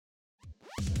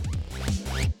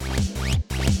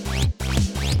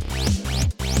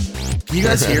Can you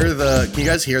guys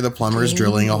hear the plumbers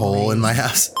drilling a hole in my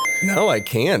house? No, I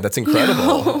can't. That's incredible.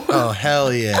 No. Oh,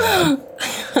 hell yeah.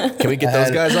 Can we get those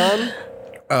guys on?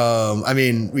 I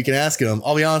mean, we can ask them.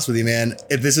 I'll be honest with you, man.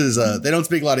 If this is, they don't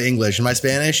speak a lot of English, and my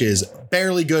Spanish is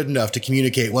barely good enough to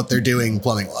communicate what they're doing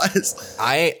plumbing wise.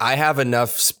 I have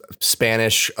enough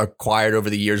Spanish acquired over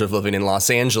the years of living in Los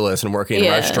Angeles and working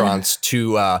in restaurants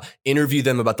to interview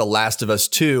them about The Last of Us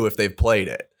 2 if they've played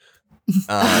it.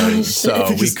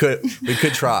 So we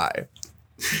could try.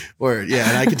 Or and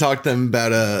I can talk to them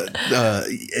about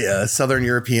Southern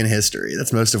European history.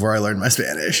 That's most of where I learned my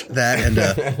Spanish. That and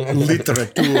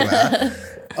literatura.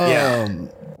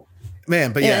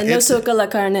 Man, but no toca la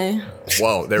carne.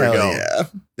 Whoa, there we go. Yeah.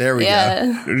 There we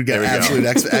go. We got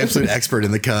absolute expert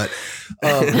in the cut.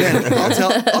 Man,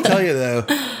 I'll tell you though,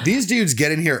 these dudes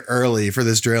get in here early for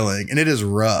this drilling, and it is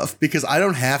rough because I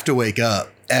don't have to wake up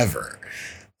ever.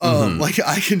 Like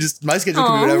I can just, my schedule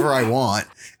can be whatever I want.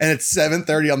 And it's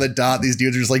 7:30 on the dot. These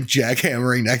dudes are just like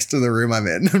jackhammering next to the room I'm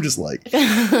in. I'm just like,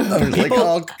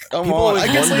 oh, come on. I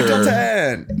can sleep till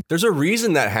 10. There's a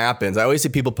reason that happens. I always see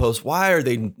people post, why are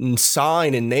they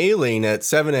sawing and nailing at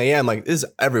 7 a.m.? Like, this is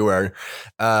everywhere.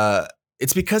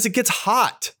 It's because it gets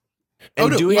hot.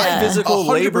 And doing physical 100%.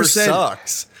 labor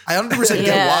sucks. I 100%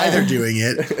 get why they're doing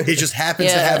it. It just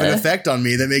happens to have an effect on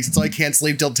me that makes it so I can't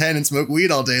sleep till 10 and smoke weed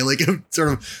all day like a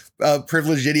sort of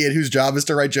privileged idiot whose job is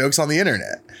to write jokes on the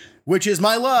internet, which is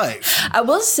my life. I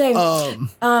will say,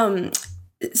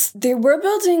 they were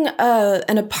building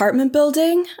an apartment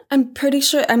building. I'm pretty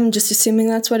sure. I'm just assuming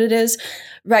that's what it is.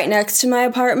 Right next to my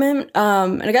apartment.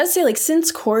 And I gotta say, like,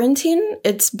 since quarantine,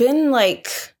 it's been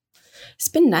nice.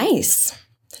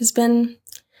 There's been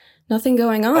nothing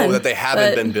going on. Oh, that they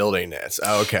haven't been building it.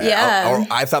 Oh, okay. Yeah. Or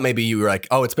I thought maybe you were like,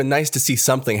 oh, it's been nice to see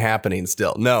something happening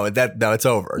still. No, it's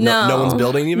over. No one's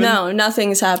building even? No,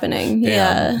 nothing's happening.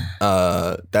 Damn.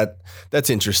 Yeah. That's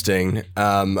interesting.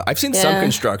 I've seen some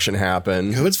construction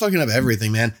happen. COVID's fucking up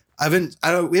everything, man. We haven't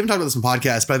talked about this in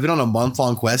podcasts, but I've been on a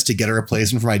month-long quest to get a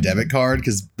replacement for my debit card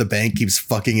because the bank keeps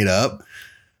fucking it up.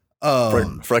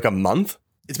 For like a month?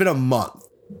 It's been a month.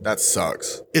 That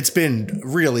sucks. It's been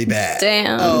really bad.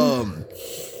 Damn.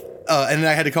 And then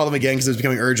I had to call them again because it was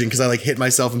becoming urgent because I like hit my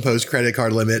self-imposed credit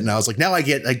card limit, and I was like, now I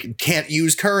can't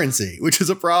use currency, which is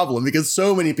a problem because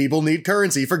so many people need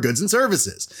currency for goods and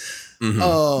services.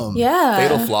 Mm-hmm.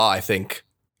 Fatal flaw, I think.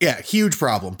 Yeah, huge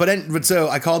problem. But so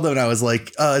I called them and I was like,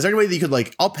 is there any way that you could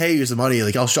like, I'll pay you some money.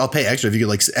 Like I'll pay extra if you could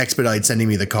like expedite sending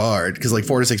me the card. Cause like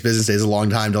 4 to 6 business days is a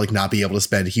long time to like not be able to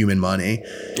spend human money.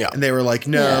 Yeah. And they were like,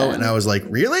 no. Yeah. And I was like,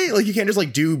 really? Like you can't just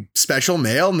like do special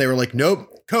mail? And they were like, nope.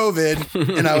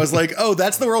 COVID. And I was like, oh,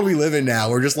 that's the world we live in now.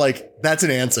 We're just like, that's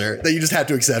an answer that you just have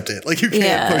to accept it. Like you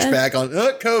can't push back on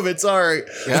COVID. Sorry.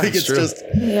 Yeah, like it's true.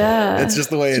 it's just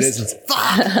the way it is. It's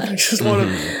fuck. I just want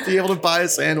to be able to buy a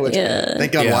sandwich. Yeah.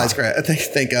 Thank God Wisecrack.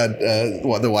 Thank God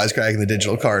the Wisecrack and the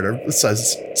digital card are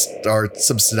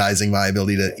subsidizing my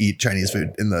ability to eat Chinese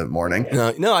food in the morning.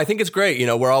 No, I think it's great. You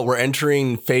know, we're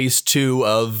entering phase 2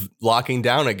 of locking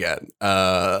down again.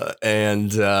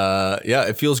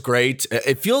 It feels great.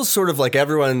 It feels sort of like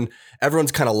everyone's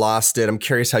kind of lost it. I'm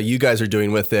curious how you guys are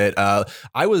doing with it. I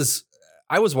was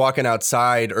walking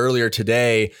outside earlier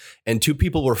today and 2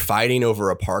 people were fighting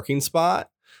over a parking spot,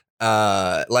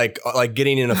 like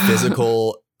getting in a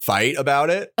physical fight about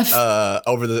it,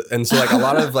 and so like a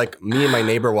lot of like me and my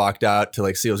neighbor walked out to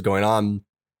like see what was going on.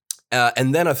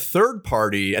 And then a third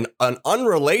party, an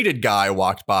unrelated guy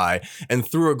walked by and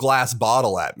threw a glass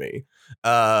bottle at me.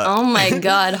 Oh my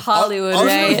God, Hollywood,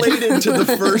 right? Unrelated to the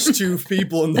first 2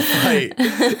 people in the fight.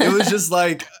 It was just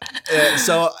like,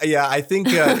 I think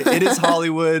it is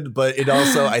Hollywood, but it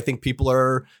also, I think people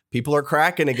are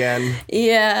cracking again.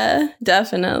 Yeah,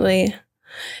 definitely.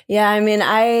 Yeah, I mean,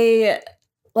 I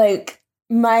like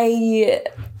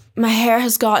my hair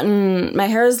is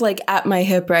like at my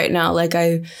hip right now. Like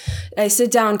I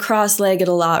sit down cross-legged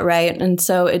a lot, right? And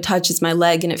so it touches my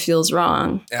leg and it feels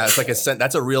wrong. Yeah, it's like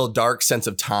that's a real dark sense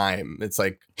of time. It's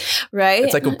like, right?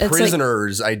 It's like a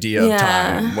prisoner's idea of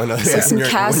time. When it's like some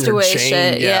castaway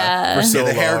shit. Yeah.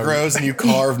 The hair grows and you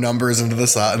carve numbers into the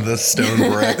stone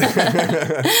brick.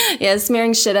 Yeah,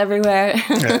 smearing shit everywhere.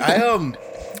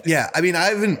 I mean,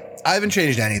 I haven't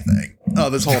changed anything.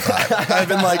 This whole time. I've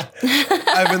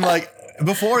been like,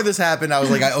 before this happened, I was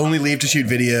like, I only leave to shoot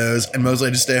videos and mostly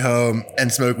I just stay home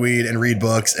and smoke weed and read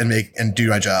books and do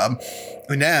my job.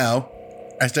 But now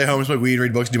I stay home and smoke weed,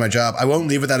 read books, and do my job. I won't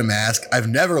leave without a mask. I've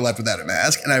never left without a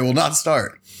mask and I will not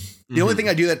start. The only thing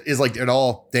I do that is like at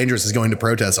all dangerous is going to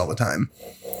protests all the time.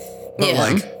 But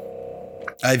like,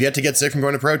 I've yet to get sick from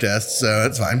going to protests, so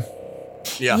that's fine.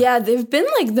 Yeah, they've been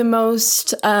like the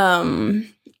most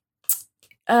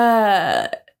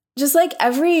just like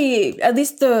at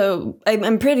least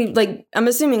I'm pretty like I'm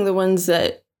assuming the ones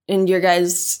that in your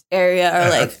guys' area are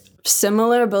like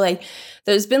similar, but like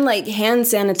there's been like hand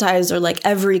sanitizer like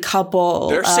every couple.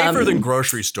 They're safer than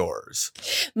grocery stores.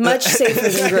 Much safer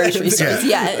than grocery stores.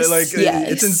 Yes.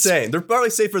 It's insane. They're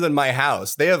probably safer than my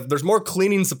house. There's more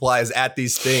cleaning supplies at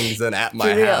these things than at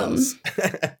my house.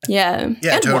 Yeah. And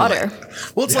totally. Water.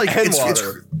 Well, it's like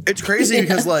it's crazy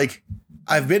because like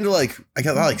I've been to like I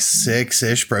got like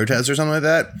 6-ish protests or something like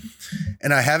that.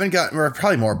 And I haven't gotten, or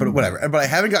probably more, but whatever. But I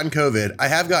haven't gotten COVID. I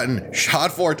have gotten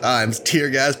shot 4 times, tear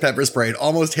gas, pepper sprayed,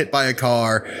 almost hit by a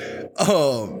car.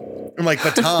 And like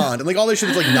baton and like all this shit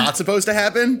is like not supposed to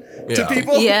happen to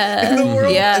people in the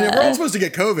world. Yeah. And we're all supposed to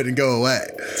get COVID and go away.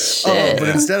 But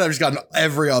instead I've just gotten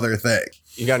every other thing.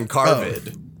 You gotten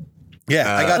COVID.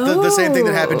 Yeah, I got the same thing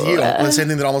that happened to you. The same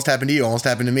thing that almost happened to you almost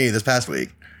happened to me this past week.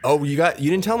 Oh, you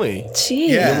didn't tell me. Jeez.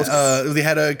 Yeah, they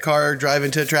had a car drive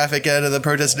into traffic out of the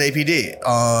protest at APD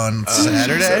on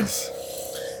Saturday.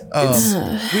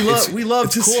 We love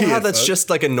to see how it, that's folks.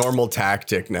 just like a normal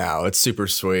tactic now. It's super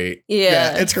sweet.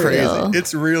 Yeah, it's crazy. real.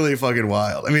 It's really fucking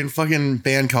wild. I mean, fucking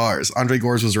ban cars. Andre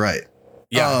Gores was right.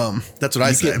 Yeah, that's what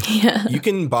I say. You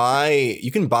can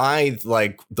buy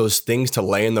like those things to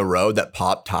lay in the road that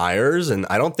pop tires, and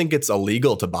I don't think it's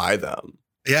illegal to buy them.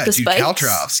 Yeah, The dude,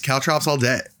 spikes? Caltrops all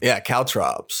day. Yeah,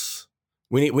 caltrops.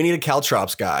 We need a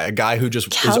caltrops guy, a guy who just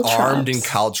is Caltrops. armed in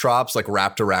caltrops, like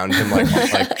wrapped around him, like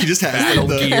He just has battle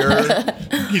like, gear.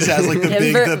 He just has like the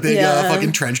big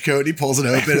fucking trench coat. And he pulls it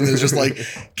open, and there's just like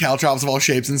caltrops of all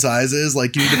shapes and sizes.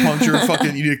 Like you need to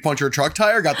puncture a truck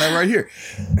tire. Got that right here.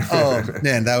 Oh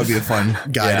man, that would be a fun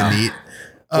guy to meet.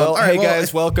 Well, hey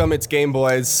guys, welcome. It's Game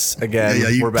Boys again.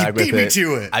 We're back with it. You beat me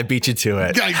to it. I beat you to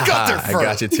it. I got there first. I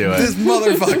got you to it. This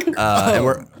motherfucker.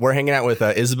 And we're hanging out with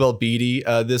Isabel Beatty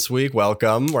this week.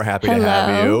 Welcome. We're happy to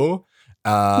have you.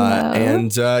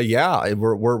 And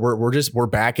we're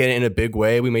back in a big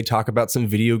way. We may talk about some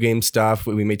video game stuff.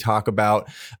 We may talk about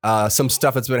some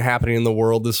stuff that's been happening in the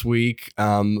world this week.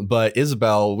 But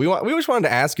Isabel, we just wanted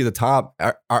to ask you the top.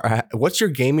 What's your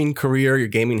gaming career? Your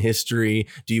gaming history?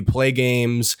 Do you play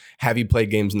games? Have you played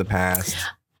games in the past?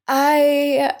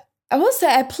 I will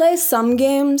say I play some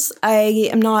games. I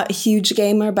am not a huge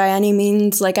gamer by any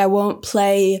means. Like I won't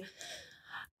play.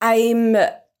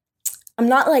 I'm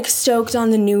not like stoked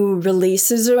on the new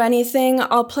releases or anything.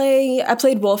 I played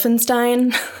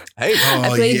Wolfenstein. Hey, I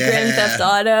played Grand Theft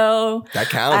Auto. That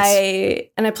counts.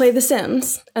 I played The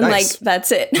Sims, and Nice. like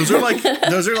that's it. Those are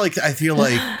like I feel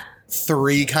like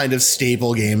 3 kind of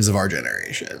staple games of our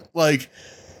generation. Like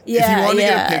if you want to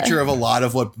get a picture of a lot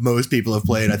of what most people have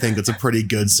played, I think that's a pretty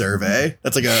good survey.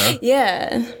 That's like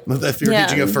if you're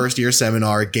teaching a first year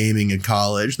seminar at gaming in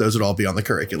college, those would all be on the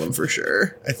curriculum for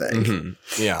sure, I think.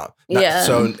 Mm-hmm. Yeah. Yeah.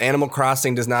 So Animal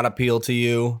Crossing does not appeal to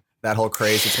you? That whole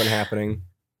craze that's been happening?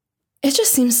 It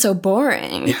just seems so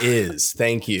boring. It is.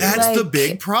 Thank you. That's the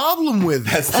big problem with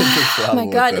it. That's the big Oh problem.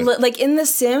 my god! with it. Like in The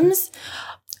Sims,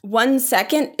 1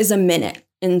 second is a minute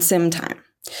in sim time,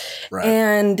 Right.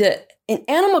 and in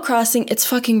Animal Crossing, it's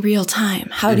fucking real time.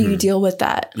 How do you deal with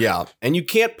that? Yeah. And you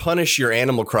can't punish your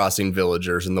Animal Crossing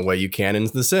villagers in the way you can in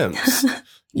The Sims.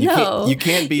 No. You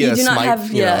can't be You a do not smite.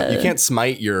 have- you yeah. can't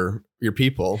smite your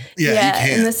people. Yeah,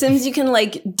 you in can. The Sims, you can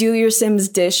like do your Sims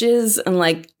dishes and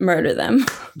like murder them.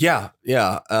 Yeah.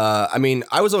 Yeah. I mean,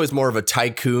 I was always more of a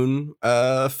Tycoon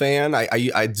fan.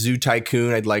 I'd Zoo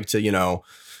Tycoon. I'd like to,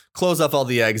 close off all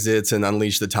the exits and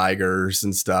unleash the tigers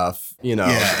and stuff,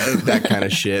 that kind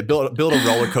of shit. Build a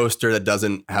roller coaster that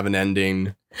doesn't have an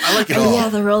ending. I like it all. Yeah,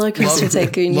 the roller coaster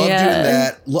tycoon. Love Yeah, doing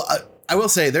that. I will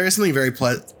say there is something very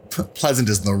pleasant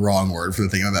is the wrong word for the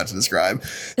thing I'm about to describe.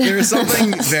 There is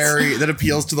something that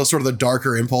appeals to the sort of the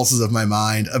darker impulses of my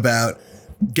mind about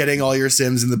getting all your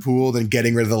Sims in the pool, then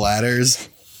getting rid of the ladders.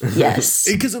 Yes,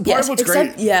 Because part of what's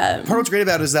great, yeah, part of what's great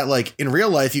about it is that like in real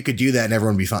life you could do that and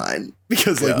everyone would be fine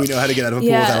because like we know how to get out of a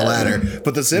pool without a ladder.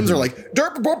 But the Sims are like, and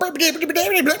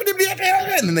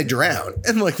then they drown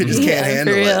and like they just can't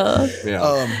handle it.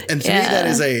 Yeah. And to me that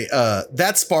is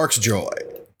that sparks joy.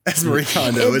 As Marie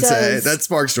Kondo would say, that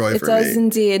sparks joy for me. It does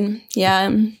indeed. Yeah.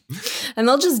 And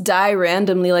they'll just die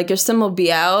randomly. Like your sim will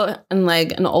be out and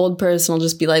like an old person will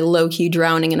just be like low key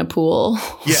drowning in a pool.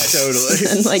 Yeah, totally.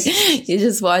 And like you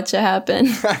just watch it happen.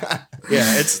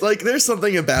 Yeah, it's like there's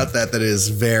something about that is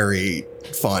very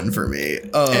fun for me.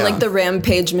 Like the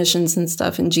rampage missions and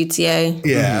stuff in GTA.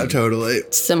 Yeah, totally.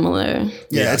 Similar.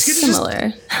 Yeah, it's good to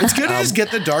Similar. It's good to just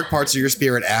get the dark parts of your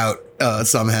spirit out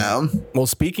somehow. Well,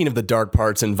 speaking of the dark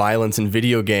parts and violence in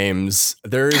video games,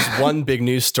 there is one big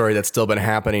news story that's still been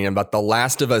happening about The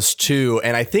Last of Us 2,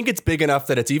 and I think it's big enough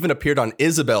that it's even appeared on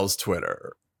Isabel's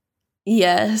Twitter.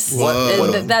 Yes.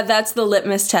 That's the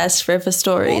litmus test for if a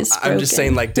story is broken. I'm just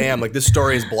saying, like, damn, like this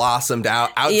story has blossomed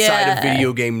outside of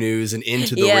video game news and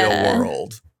into the real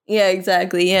world. Yeah,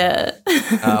 exactly. Yeah.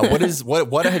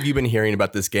 What have you been hearing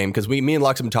about this game? Because me and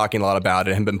Lux have been talking a lot about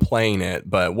it and have been playing it,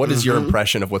 but what is your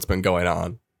impression of what's been going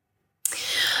on?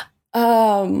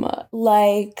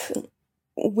 Like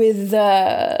with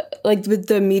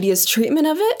the media's treatment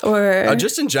of it, or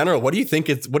just in general, what do you think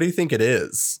it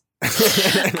is?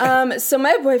 So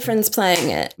my boyfriend's playing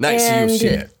it. Nice, so you've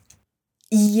seen it.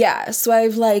 Yeah, so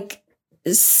I've like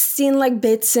seen like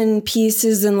bits and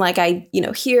pieces and like I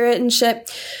hear it and shit.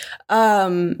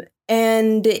 And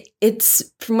it's,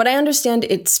 from what I understand,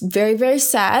 it's very, very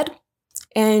sad,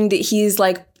 and he's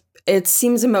like, it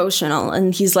seems emotional,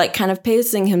 and he's like kind of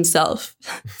pacing himself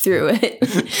through it.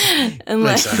 And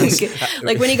like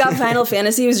when he got Final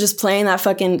Fantasy, he was just playing that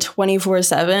fucking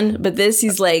 24/7. But this,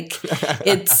 he's like,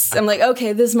 I'm like,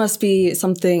 okay, this must be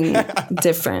something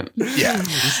different. Yeah.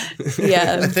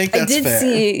 Yeah. I think that's fair.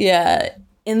 See, I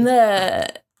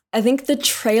think the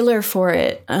trailer for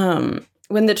it,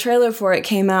 when the trailer for it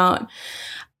came out,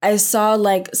 I saw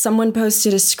like someone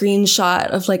posted a screenshot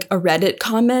of like a Reddit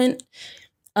comment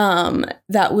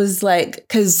that was like,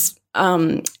 because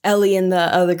Ellie and the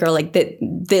other girl, like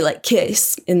they like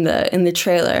kiss in the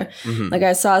trailer. Mm-hmm. Like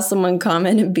I saw someone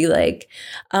comment and be like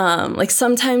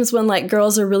sometimes when like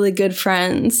girls are really good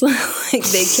friends, like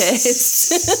they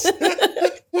kiss.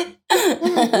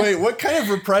 Wait, what kind of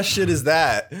repressed shit is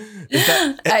that?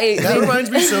 That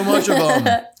reminds me so much of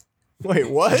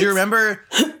Wait, what? Do you remember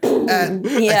I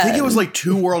think it was like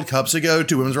 2 Women's World Cups ago.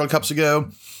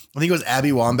 I think it was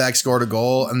Abby Wambach scored a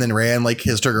goal and then ran, like,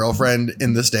 kissed her girlfriend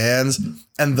in the stands.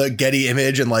 And the Getty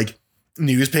image and, like,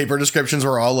 newspaper descriptions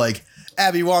were all like,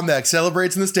 Abby Wambach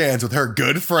celebrates in the stands with her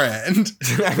good friend.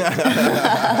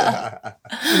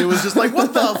 And it was just like,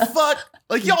 what the fuck?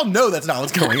 Like, y'all know that's not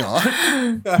what's going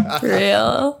on.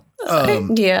 Real.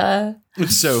 Yeah.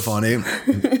 It's so funny.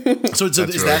 So is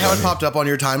that how it popped up on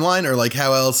your timeline, or like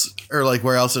how else, or like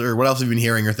where else, or what else have you been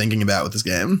hearing or thinking about with this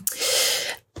game?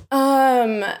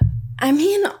 I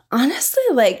mean, honestly,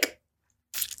 like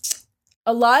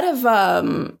a lot of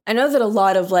I know that a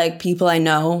lot of like people I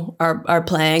know are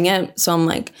playing it, so I'm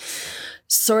like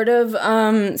sort of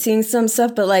seeing some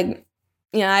stuff, but like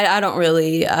I don't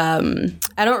really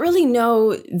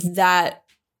know that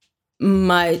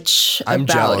much. I'm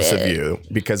about jealous it, of you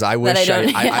because I wish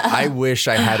I wish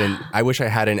I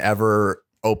hadn't ever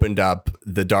opened up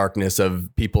the darkness of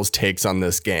people's takes on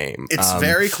this game. It's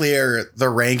very clear the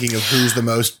ranking of who's the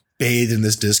most bathed in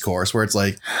this discourse, where it's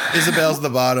like Isabel's at the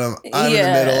bottom, I'm in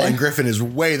the middle, and Griffin is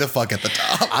way the fuck at the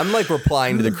top. I'm like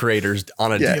replying to the creators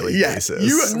on a daily basis.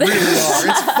 You really are.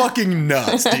 It's fucking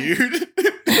nuts, dude.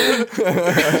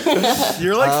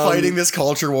 You're like fighting this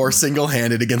culture war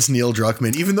single-handed against Neil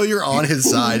Druckmann, even though you're on his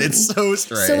side. It's so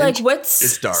strange. So like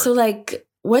it's dark. So like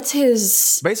what's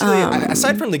his basically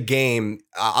aside from the game,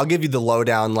 I'll give you the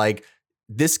lowdown. Like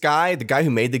this guy, the guy who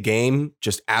made the game,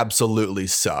 just absolutely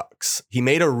sucks. He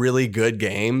made a really good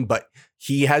game, but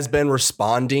he has been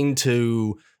responding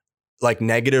to like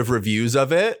negative reviews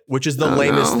of it, which is the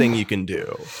lamest thing you can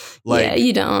do. Like,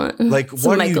 you don't. Like, so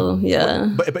what Michael,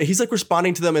 but he's like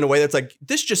responding to them in a way that's like,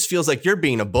 this just feels like you're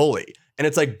being a bully. And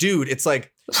it's like, dude, it's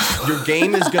like your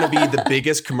game is going to be the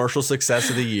biggest commercial success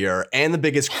of the year and the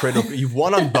biggest critical. You've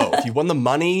won on both. You've won the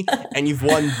money and you've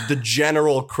won the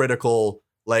general critical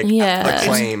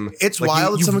acclaim. It's like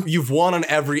wild that you've won on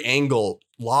every angle.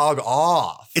 Log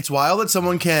off. It's wild that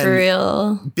someone can For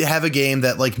real. have a game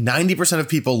that like 90% of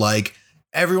people like,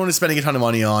 everyone is spending a ton of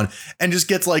money on, and just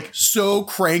gets like so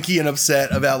cranky and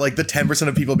upset about like the 10%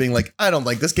 of people being like, I don't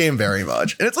like this game very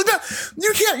much. And it's like, no,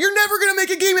 you're never going to make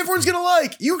a game everyone's going to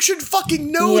like. You should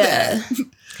fucking know that.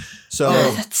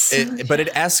 So, but it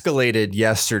escalated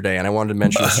yesterday, and I wanted to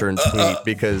mention a certain tweet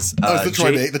because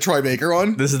the Troy Baker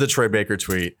one. This is the Troy Baker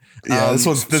tweet. Yeah, this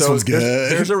one's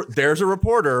good. There's a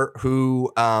reporter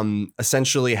who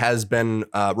essentially has been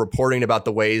reporting about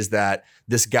the ways that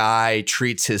this guy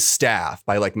treats his staff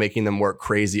by like making them work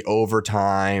crazy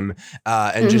overtime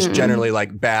and just generally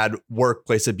like bad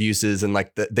workplace abuses, and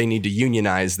like they need to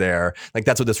unionize there. Like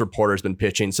that's what this reporter's been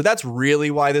pitching. So that's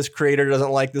really why this creator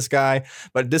doesn't like this guy.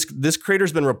 But this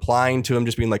creator's been replying to him,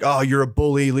 just being like, "Oh, you're a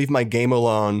bully. Leave my game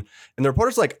alone." And the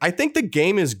reporter's like, "I think the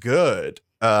game is good."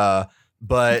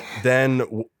 But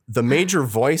then the major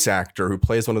voice actor who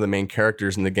plays one of the main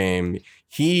characters in the game,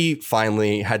 he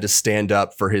finally had to stand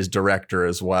up for his director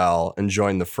as well and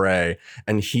join the fray.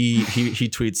 And he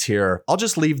tweets here, "I'll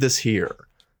just leave this here.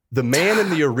 The man in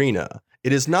the arena.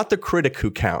 It is not the critic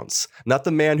who counts, not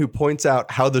the man who points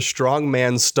out how the strong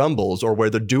man stumbles or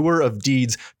where the doer of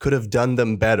deeds could have done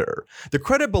them better. The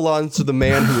credit belongs to the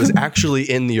man who is actually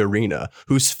in the arena,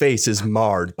 whose face is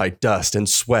marred by dust and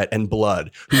sweat and blood,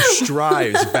 who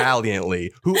strives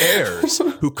valiantly, who errs,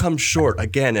 who comes short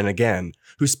again and again,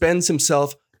 who spends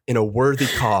himself in a worthy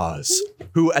cause,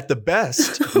 who at the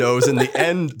best knows in the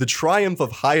end the triumph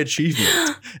of high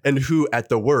achievement, and who at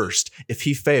the worst, if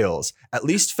he fails, at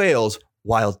least fails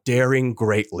while daring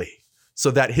greatly, so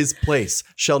that his place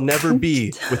shall never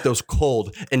be with those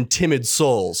cold and timid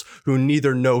souls who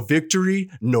neither know victory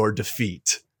nor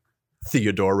defeat."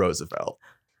 Theodore Roosevelt.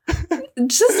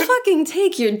 Just fucking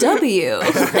take your W.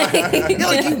 Yeah,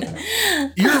 like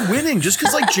you're winning just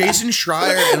because like Jason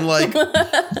Schreier and like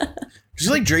just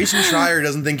like Jason Schreier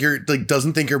doesn't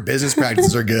think your business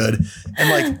practices are good, and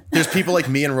like there's people like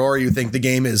me and Rory who think the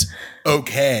game is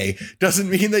okay, doesn't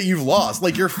mean that you've lost.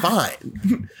 Like you're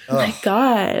fine. Oh my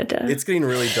God, it's getting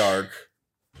really dark.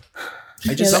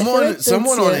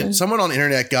 Someone on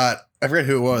internet I forget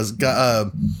who it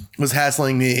was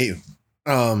hassling me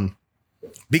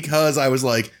because I was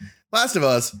like, Last of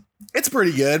Us, it's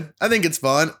pretty good. I think it's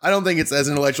fun. I don't think it's as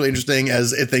intellectually interesting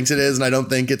as it thinks it is, and I don't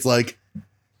think it's like,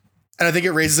 and I think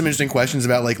it raises some interesting questions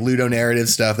about like ludonarrative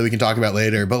stuff that we can talk about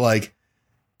later, but like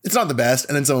it's not the best.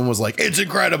 And then someone was like, "It's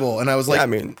incredible," and I was like, yeah, I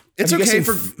mean, it's okay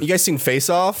you guys seen Face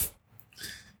Off?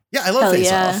 Yeah, I love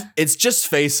Face Off. It's just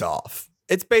Face Off.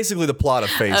 It's basically the plot of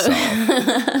Face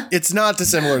Off. It's not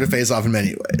dissimilar to Face Off in many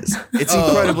ways.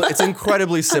 It's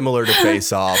incredibly similar to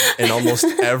Face Off in almost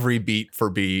every beat for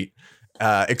beat,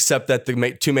 except that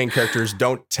the two main characters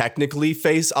don't technically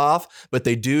face off, but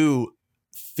they do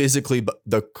physically.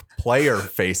 The player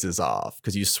faces off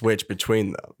because you switch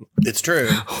between them. It's true,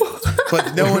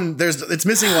 but it's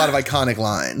missing a lot of iconic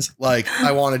lines. Like,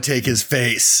 "I want to take his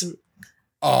face."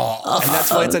 Oh, and that's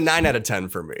why it's a 9 out of 10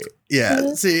 for me.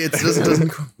 Yeah, see, it doesn't.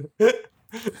 It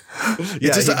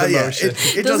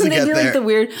doesn't get there. Like the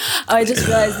weird. I just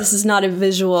realized this is not a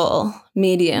visual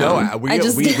medium. No,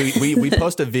 we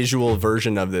post a visual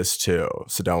version of this too,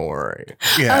 so don't worry.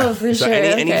 Yeah. Oh, for so sure.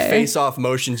 Any face-off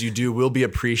motions you do will be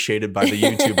appreciated by the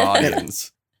YouTube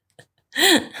audience.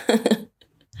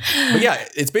 But yeah,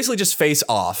 it's basically just Face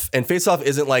Off. And Face Off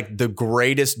isn't like the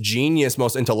greatest, genius,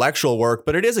 most intellectual work,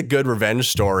 but it is a good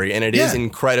revenge story, and it is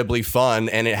incredibly fun,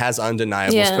 and it has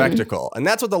undeniable spectacle. And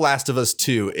that's what The Last of Us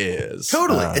 2 is.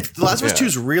 Totally. The Last of Us 2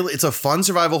 is really, it's a fun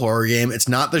survival horror game. It's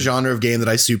not the genre of game that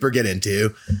I super get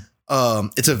into.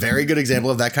 It's a very good example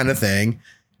of that kind of thing.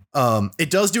 It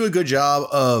does do a good job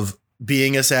of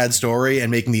being a sad story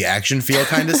and making the action feel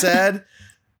kind of sad.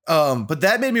 But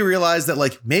that made me realize that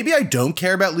like maybe I don't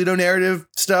care about ludonarrative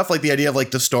stuff, like the idea of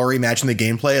like the story matching the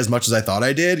gameplay as much as I thought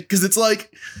I did. Because it's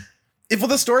like, if what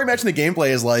the story matching the gameplay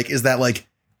is that like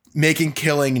making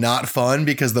killing not fun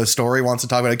because the story wants to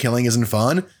talk about how killing isn't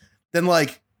fun, then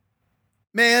like,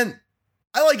 man,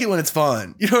 I like it when it's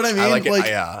fun. You know what I mean? I like it.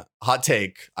 Yeah. Hot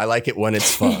take. I like it when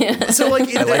it's fun. So like,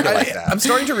 I like it like that. I'm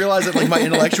starting to realize that like my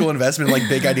intellectual investment in like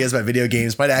big ideas about video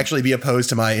games might actually be opposed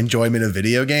to my enjoyment of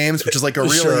video games, which is like a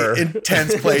really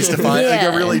intense place to find, like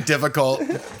a really difficult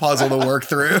puzzle to work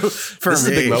through for this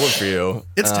me. Is a big moment for you.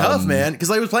 It's tough, man. Because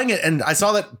I was playing it and I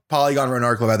saw that Polygon wrote an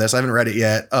article about this. I haven't read it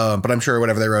yet, but I'm sure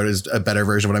whatever they wrote is a better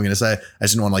version of what I'm going to say. I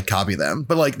just didn't want to like copy them.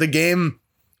 But like the game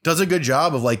does a good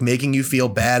job of like making you feel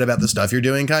bad about the stuff you're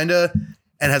doing, kind of,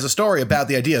 and has a story about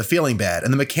the idea of feeling bad,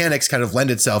 and the mechanics kind of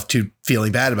lend itself to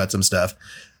feeling bad about some stuff.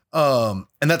 And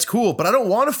that's cool, but I don't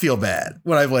want to feel bad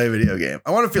when I play a video game.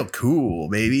 I want to feel cool,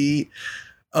 maybe.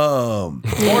 Or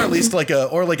at least like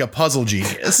a puzzle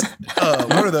genius.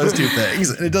 One of those two things.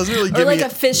 And it doesn't really give me a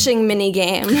fishing mini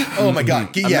game. Oh my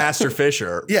God. A master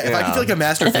fisher. Yeah. If I could feel like a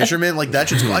master fisherman, like that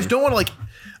shit's cool. I just don't want to like,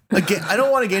 again, I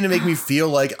don't want a game to make me feel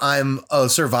like I'm a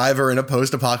survivor in a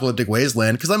post-apocalyptic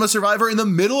wasteland, because I'm a survivor in the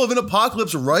middle of an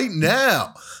apocalypse right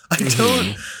now. I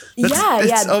don't.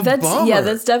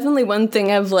 That's definitely one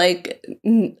thing I've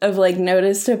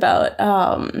noticed about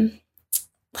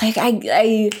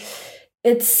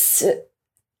it's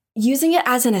using it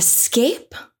as an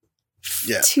escape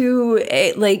Yeah. I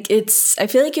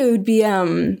feel like it would be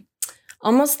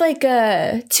almost like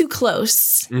too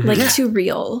close, like too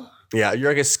real. Yeah, you're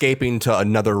like escaping to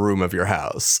another room of your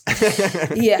house.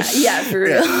 Yeah, for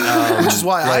real. Which is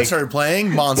why I started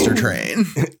playing Monster Train.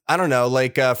 I don't know,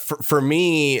 like for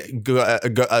me,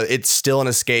 it's still an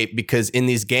escape because in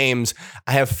these games,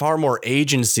 I have far more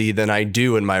agency than I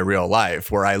do in my real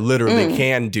life, where I literally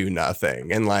can do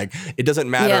nothing, and like it doesn't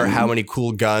matter how many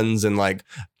cool guns and like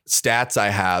stats I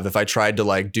have. If I tried to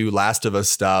like do Last of Us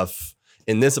stuff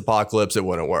in this apocalypse, it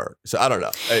wouldn't work. So I don't know.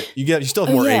 You still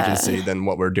have more agency than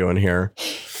what we're doing here.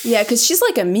 Yeah, because she's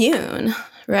like immune,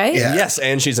 right? Yeah. Yes,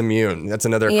 and she's immune. That's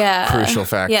another crucial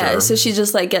factor. Yeah, so she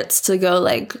just like gets to go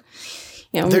like,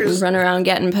 run around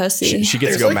getting pussy. She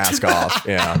gets to go mask off.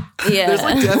 Yeah. Yeah. There's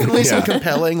like definitely some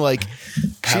compelling like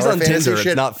She's power on fantasy Tinder. shit.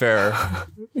 It's not fair.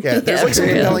 Yeah, there's like some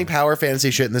for real. compelling power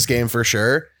fantasy shit in this game for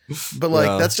sure. But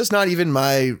like that's just not even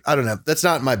I don't know. That's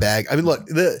not my bag. I mean, look,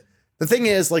 the thing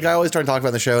is, like I always try to talk about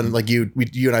in the show, and like you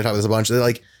and I talk about this a bunch. They're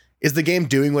like, is the game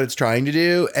doing what it's trying to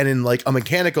do? And in like a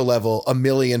mechanical level,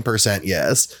 1,000,000%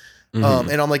 yes. And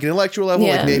on like an intellectual level,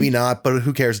 like maybe not, but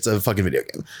who cares? It's a fucking video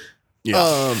game.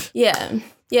 Yeah. Yeah,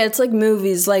 it's like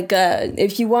movies. Like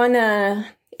if you wanna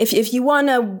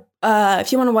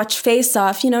watch Face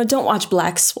Off, don't watch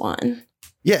Black Swan.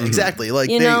 Yeah, exactly. Like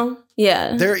they're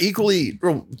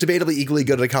debatably equally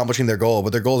good at accomplishing their goal,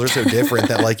 but their goals are so different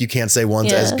that like you can't say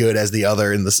one's as good as the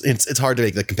other. And it's hard to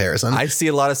make the comparison. I see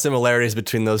a lot of similarities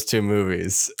between those two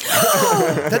movies.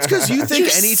 That's because you think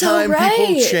You're anytime so right.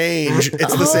 people change,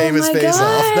 it's the same as my Face Off.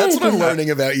 God. That's what I'm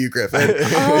learning about you, Griffin.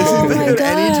 Oh my God.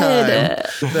 Anytime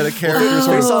that a character's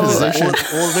Face Off is position.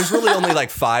 well, there's really only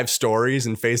like 5 stories,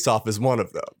 and Face Off is one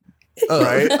of them.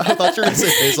 Right? I thought you were going to say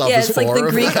Face Off is It's like 4 the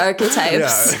of Greek them.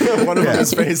 archetypes. Yeah, one of them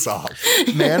is Face Off.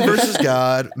 Man versus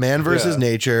God, man versus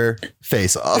nature,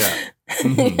 Face Off.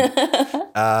 Yeah.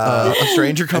 A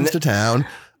stranger comes to town.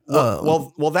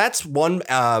 Well, that's one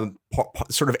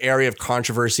sort of area of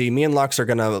controversy. Me and Lux are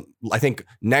gonna, I think,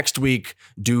 next week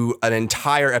do an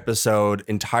entire episode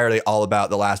entirely all about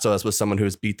The Last of Us with someone who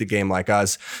has beat the game like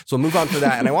us. So we'll move on to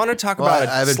that, and I want to talk about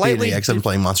I haven't beaten it because I'm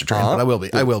playing Monster Train, but I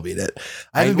will beat it.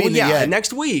 I haven't beaten it yet.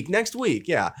 Next week,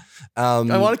 yeah. I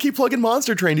want to keep plugging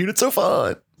Monster Train, dude. It's so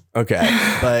fun. Okay,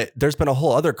 but there's been a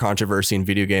whole other controversy in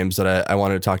video games that I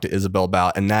wanted to talk to Isabel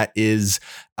about, and that is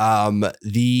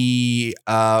the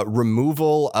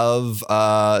removal of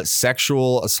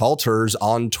sexual assaulters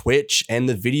on Twitch and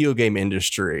the video game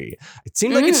industry. It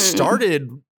seemed like it started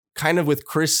kind of with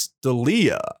Chris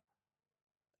D'Elia.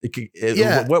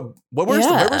 Where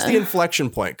was the inflection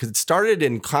point? Because it started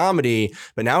in comedy,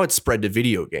 but now it's spread to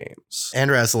video games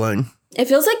and wrestling. It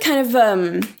feels like kind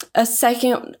of a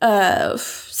second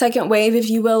wave, if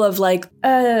you will, of like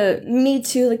Me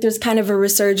Too. Like there's kind of a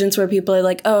resurgence where people are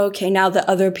like, oh, okay, now the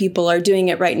other people are doing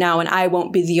it right now, and I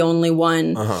won't be the only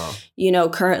one,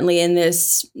 currently in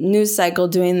this news cycle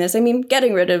doing this. I mean,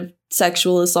 getting rid of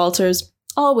sexual assaulters,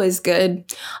 always good.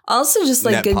 Also just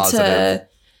like Net good positive.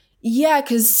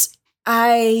 because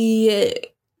I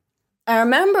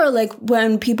remember like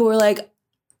when people were like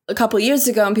a couple years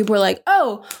ago and people were like,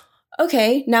 oh,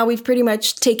 okay, now we've pretty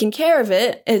much taken care of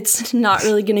it. It's not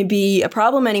really going to be a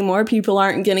problem anymore. People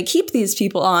aren't going to keep these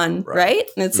people on, right?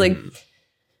 And it's like,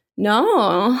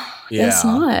 no, it's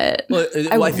not.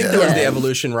 Well, I think there was the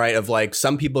evolution, right, of like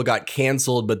some people got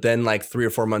canceled, but then like 3 or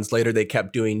 4 months later, they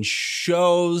kept doing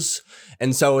shows.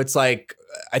 And so it's like,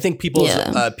 I think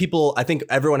I think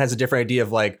everyone has a different idea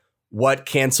of like what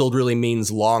canceled really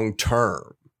means long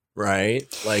term. Right?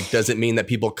 Like, does it mean that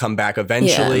people come back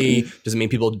eventually? Does it mean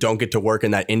people don't get to work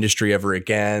in that industry ever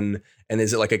again? And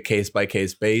is it like a case by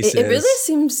case basis? It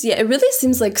really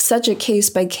seems like such a case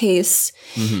by case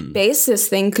basis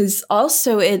thing. Because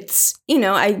also it's,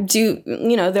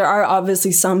 there are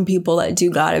obviously some people that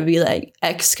do gotta be like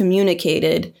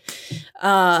excommunicated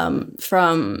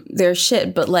from their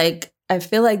shit. But like, I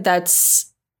feel like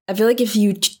if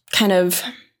you kind of,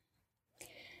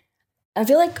 I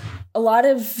feel like a lot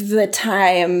of the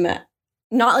time,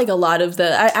 not like a lot of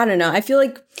the, I don't know. I feel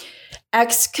like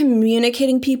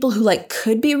excommunicating people who like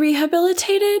could be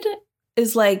rehabilitated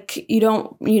is like, you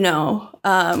don't,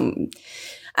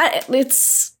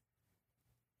 it's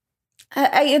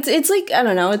like, I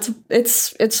don't know.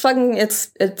 It's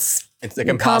like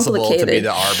impossible to be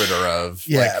the arbiter of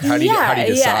like, how do you decide?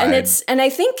 Yeah. And I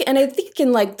think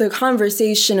in like the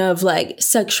conversation of like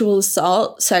sexual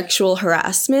assault, sexual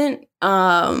harassment,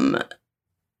 like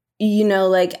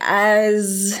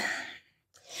as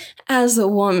a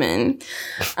woman,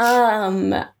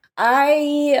 I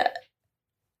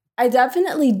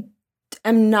definitely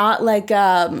am not like,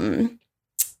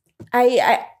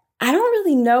 I don't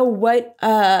really know what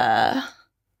kind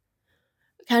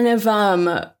of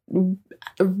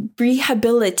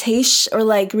rehabilitation or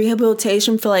like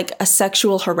rehabilitation for like a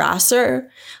sexual harasser,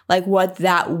 like what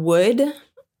that would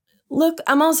look.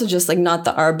 I'm also just like not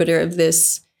the arbiter of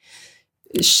this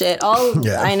shit. All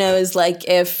I know is like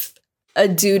if a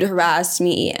dude harassed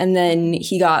me and then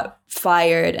he got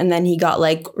fired and then he got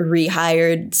like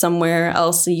rehired somewhere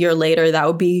else a year later, that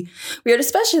would be weird,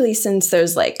 especially since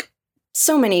there's like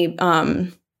so many I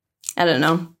don't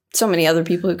know, so many other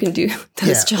people who can do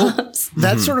those jobs.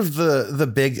 That's sort of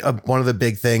the big one of the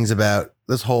big things about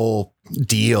this whole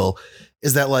deal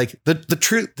is that like the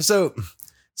truth. So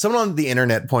someone on the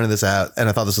internet pointed this out, and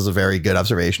I thought this was a very good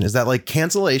observation, is that like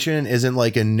cancellation isn't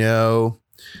like a new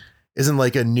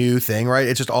thing, right?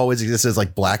 It just always existed as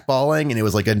like blackballing, and it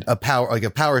was like a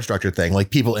power structure thing. Like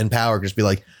people in power could just be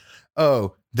like,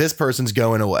 oh, this person's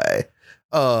going away.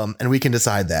 And we can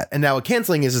decide that. And now what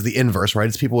canceling is the inverse, right?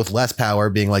 It's people with less power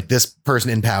being like, this person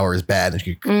in power is bad and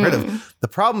you get rid of. The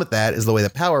problem with that is the way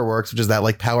that power works, which is that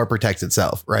like power protects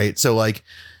itself, right? So like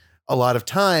a lot of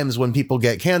times when people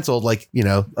get canceled, like, you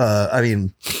know,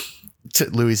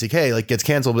 Louis C.K. like gets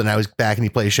canceled, but now he's back and he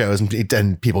plays shows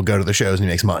and people go to the shows and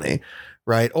he makes money.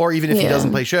 Right. Or even if he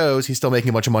doesn't play shows, he's still making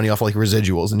a bunch of money off of like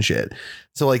residuals and shit.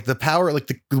 So like the power,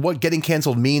 like what getting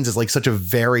canceled means is like such a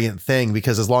variant thing,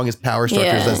 because as long as power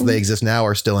structures as they exist now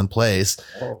are still in place,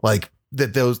 like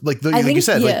that those like you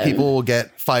said, like people will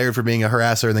get fired for being a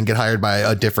harasser and then get hired by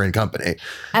a different company.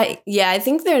 I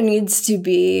think there needs to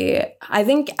be, I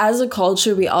think as a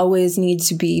culture, we always need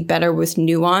to be better with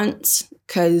nuance,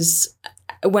 because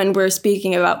when we're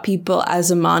speaking about people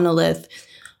as a monolith,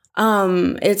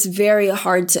 it's very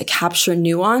hard to capture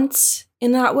nuance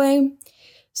in that way.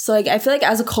 So like, I feel like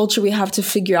as a culture, we have to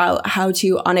figure out how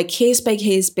to, on a case by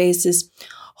case basis,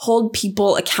 hold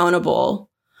people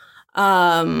accountable.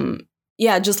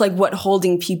 Just like what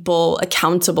holding people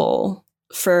accountable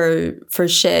for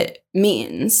shit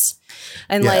means.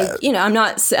 And like, you know, I'm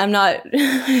not,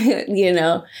 you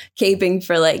know, caping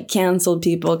for like canceled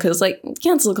people, because like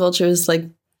cancel culture is like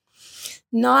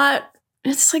not,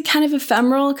 it's like kind of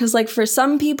ephemeral, because like for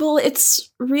some people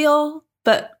it's real,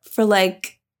 but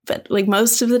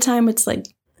most of the time it's like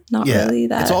not really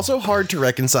that. It's also hard to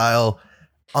reconcile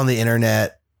on the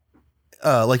internet,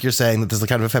 like you're saying, that there's the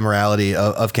kind of ephemerality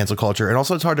of cancel culture, and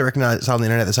also it's hard to recognize on the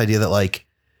internet this idea that like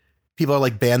people are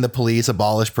like ban the police,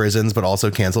 abolish prisons, but also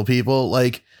cancel people.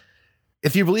 Like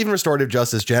if you believe in restorative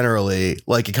justice generally,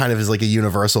 like it kind of is like a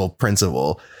universal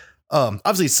principle.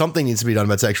 Obviously something needs to be done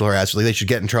about sexual harassment. Like they should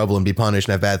get in trouble and be punished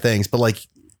and have bad things, but like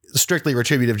strictly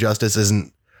retributive justice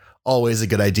isn't always a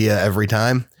good idea every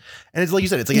time. And it's like you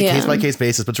said, it's like a case by case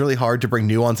basis, but it's really hard to bring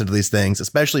nuance into these things,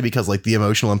 especially because like the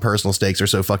emotional and personal stakes are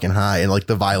so fucking high and like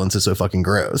the violence is so fucking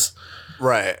gross.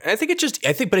 Right. And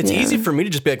but it's easy for me to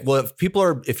just be like, well, if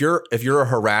you're a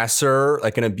harasser,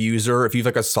 like an abuser, if you've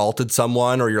like assaulted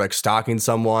someone or you're like stalking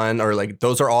someone, or like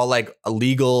those are all like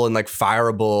illegal and like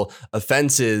fireable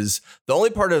offenses. The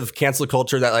only part of cancel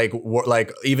culture that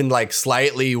like even like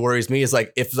slightly worries me is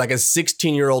like if like a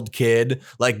 16-year-old kid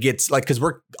like gets like, because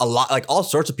we're a lot, like all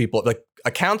sorts of people, like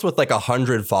accounts with like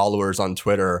 100 followers on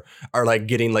Twitter are like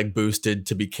getting like boosted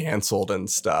to be canceled and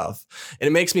stuff. And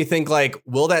it makes me think like,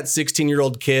 will that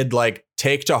 16-year-old kid like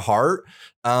take to heart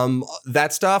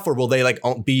that stuff, or will they like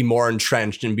be more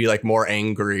entrenched and be like more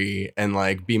angry and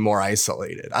like be more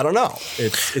isolated? I don't know.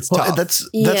 It's tough. That's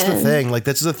the thing. Like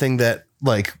that's the thing that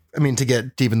like, I mean, to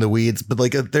get deep in the weeds, but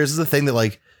like there's the thing that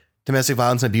like domestic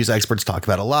violence and abuse experts talk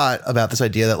about a lot, about this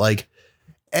idea that like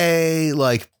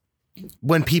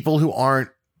when people who aren't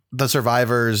the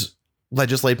survivors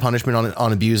legislate punishment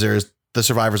on abusers, the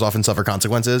survivors often suffer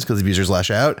consequences because abusers lash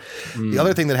out. The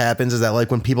other thing that happens is that like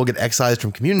when people get excised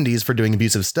from communities for doing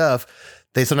abusive stuff,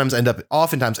 they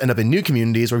oftentimes end up in new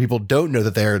communities where people don't know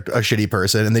that they're a shitty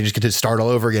person, and they just get to start all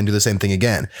over again, do the same thing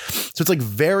again. So it's like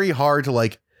very hard to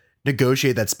like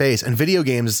negotiate that space. And video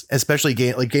games, especially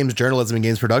games journalism and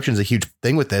games production, is a huge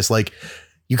thing with this. Like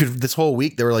this whole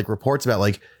week there were like reports about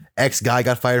like X guy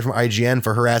got fired from IGN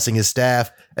for harassing his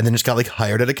staff and then just got like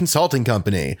hired at a consulting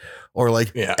company, or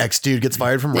like X dude gets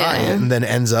fired from Riot and then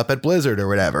ends up at Blizzard or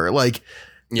whatever. Like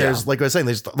there's like I was saying,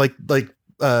 there's like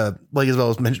as well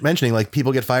as mentioning, like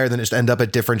people get fired and then just end up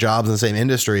at different jobs in the same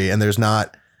industry, and there's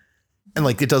not, and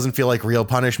like it doesn't feel like real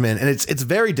punishment. And it's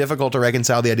very difficult to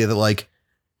reconcile the idea that like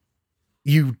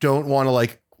you don't want to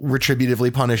like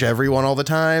retributively punish everyone all the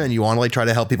time, and you want to like try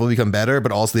to help people become better,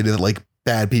 but also the idea that like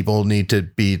bad people need to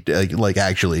be like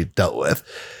actually dealt with.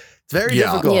 It's very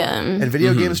Yeah. difficult. Yeah. And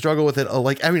video Mhm. games struggle with it.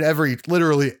 Like, I mean,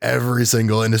 literally every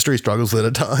single industry struggles with it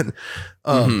a ton.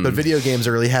 Mhm. But video games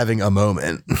are really having a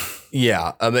moment.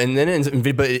 Yeah, and then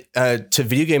to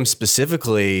video games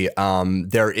specifically,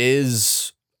 there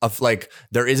is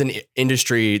an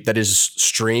industry that is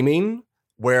streaming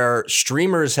where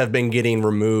streamers have been getting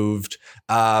removed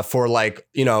for like,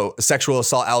 you know, sexual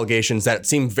assault allegations that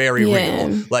seem very Yeah.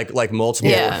 real, like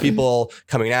multiple Yeah. people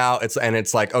coming out.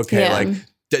 It's like, okay, Yeah. like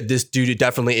this dude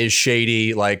definitely is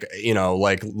shady. Like, you know,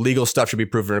 like legal stuff should be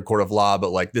proven in a court of law,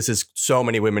 but like this is so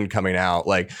many women coming out.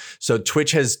 Like, so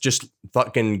Twitch has just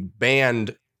fucking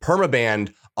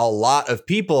permabanned a lot of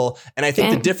people. And I think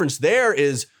the Dang. difference there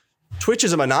is Twitch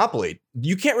is a monopoly.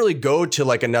 You can't really go to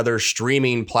like another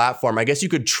streaming platform. I guess you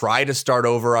could try to start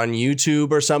over on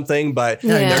YouTube or something, but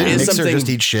Yeah. there Didn't is Mixer something. just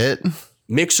eat shit.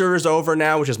 Mixer is over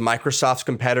now, which is Microsoft's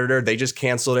competitor. They just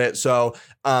canceled it. So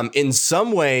in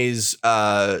some ways,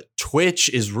 Twitch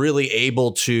is really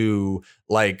able to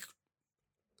like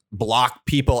block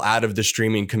people out of the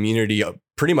streaming community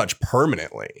pretty much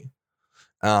permanently.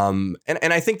 And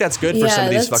I think that's good for some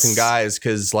of these fucking guys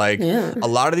because like Yeah. a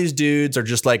lot of these dudes are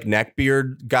just like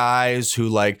neckbeard guys who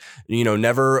like, you know,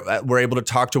 never were able to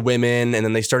talk to women. And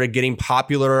then they started getting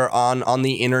popular on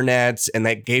the internet and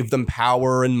that gave them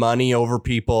power and money over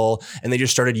people. And they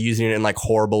just started using it in like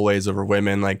horrible ways over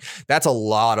women. Like that's a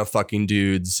lot of fucking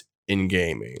dudes in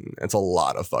gaming. That's a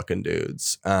lot of fucking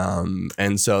dudes.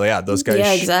 And so, yeah, those guys,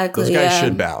 Yeah, exactly, those guys yeah.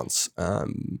 should bounce.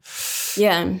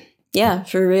 Yeah. Yeah,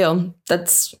 for real.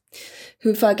 That's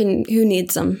who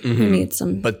needs them? Who Mhm. needs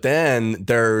them? But then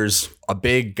there's a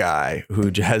big guy who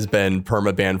has been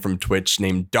permabanned from Twitch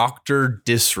named Dr.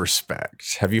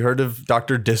 Disrespect. Have you heard of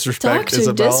Dr. Disrespect, Dr.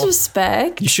 Isabel?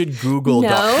 Disrespect. You should Google.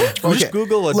 No. Just Okay.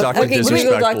 Google what Let- Dr. okay, Disrespect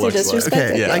Google Dr. looks Disrespect. like.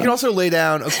 Okay, Yeah. I can also lay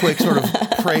down a quick sort of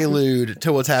prelude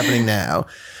to what's happening now.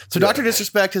 So Dr.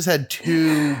 Disrespect has had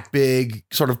two big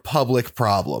sort of public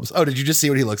problems. Oh, did you just see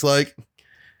what he looks like?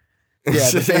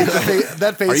 Yeah,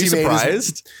 that face Are you he made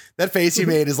surprised? that face he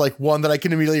made is like one that I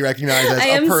can immediately recognize as I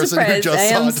a am person who surprised. just I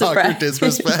am saw Dr. surprised.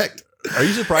 Disrespect. Are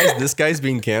you surprised this guy's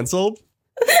being canceled?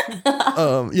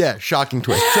 Yeah, shocking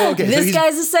twist. So okay, so This he's,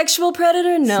 guy's a sexual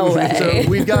predator? No way. so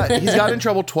he's got in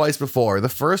trouble twice before. The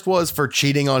first was for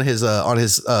cheating on his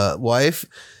wife,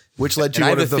 which led to And I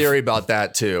one have of a the theory about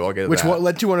that too. I'll get to which that.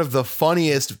 led to one of the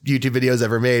funniest YouTube videos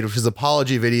ever made, which is an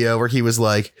apology video where he was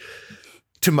like,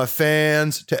 to my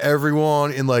fans, to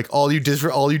everyone, and like all you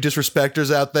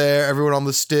disrespecters out there, everyone on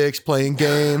the sticks playing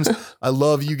games, I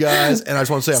love you guys, and I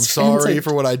just want to say I'm sorry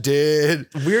for what I did.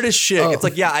 Weird as shit. Oh. It's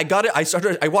like, yeah, I got it.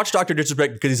 I watched Dr.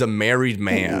 Disrespect because he's a married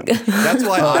man. That's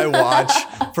why I watch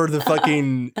for the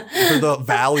values, the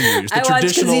I watch 'cause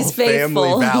traditional he's family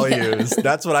faithful. values.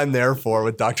 That's what I'm there for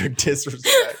with Dr.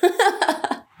 Disrespect.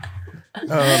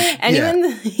 And yeah.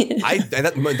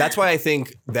 even That's why I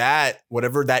think that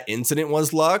whatever that incident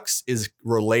was, Lux, is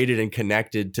related and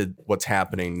connected to what's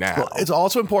happening now. Well, it's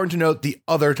also important to note the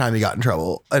other time he got in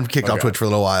trouble and kicked off Okay. Twitch for a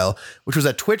little while, which was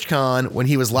at TwitchCon when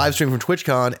he was live streaming from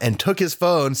TwitchCon and took his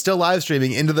phone, still live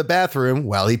streaming, into the bathroom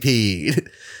while he peed.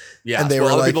 Yeah, and they well,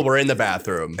 were other like- people were in the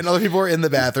bathroom. And other people were in the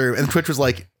bathroom, and Twitch was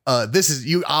like,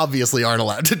 you obviously aren't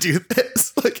allowed to do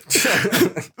this. Like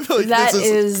that this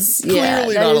is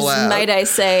clearly that not is, allowed. might I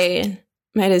say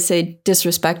Yeah,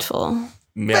 disrespectful.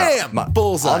 Bam!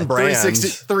 Bullseye. on brand.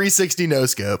 360 no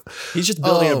scope. He's just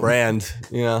building a Oh. brand.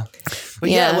 Yeah. But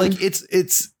yeah, Yeah. like it's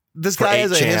this For guy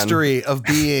has a 8chan. history of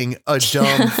being a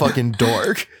dumb fucking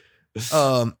dork.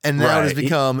 And now it has Right.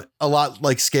 become a lot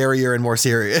like scarier and more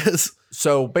serious.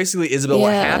 So basically, Isabel, what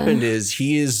Yeah. happened is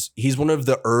he's one of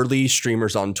the early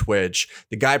streamers on Twitch.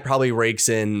 The guy probably rakes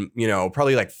in,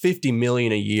 probably like 50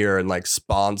 million a year in like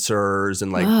sponsors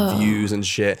and like Whoa. views and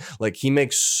shit. Like he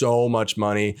makes so much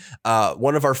money.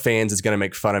 One of our fans is going to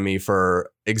make fun of me for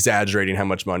exaggerating how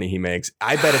much money he makes.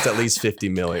 I bet it's at least 50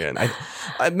 million.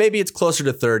 Maybe it's closer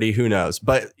to 30. Who knows?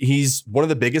 But he's one of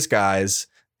the biggest guys.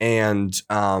 And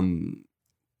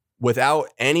without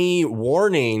any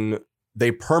warning,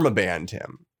 they permabanned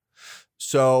him.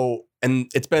 So, and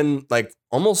it's been like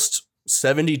almost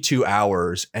 72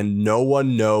 hours and no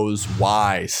one knows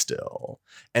why still.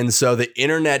 And so the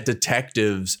internet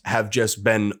detectives have just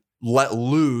been let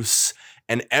loose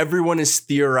and everyone is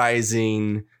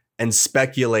theorizing and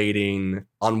speculating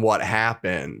on what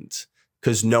happened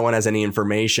because no one has any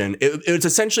information. It's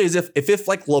essentially as if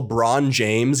like LeBron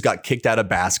James got kicked out of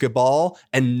basketball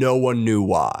and no one knew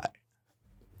why.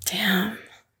 Damn.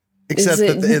 Except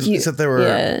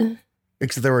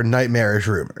there were nightmarish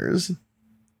rumors.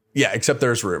 Yeah, except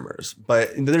there's rumors,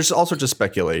 but there's all sorts of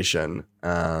speculation.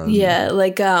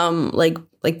 Like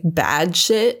bad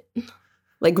shit.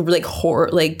 like horror,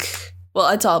 like, well,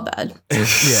 it's all bad. Yeah,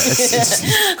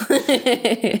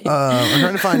 I'm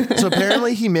trying to find. So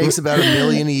apparently, he makes about $1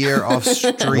 million a year off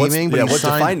streaming.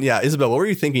 Isabel, what were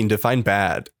you thinking? Define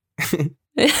bad. I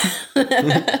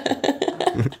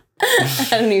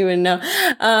don't even know.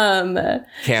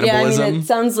 Cannibalism. Yeah, I mean, it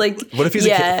sounds like. What if he's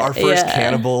our first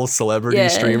cannibal celebrity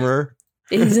streamer?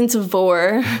 He's into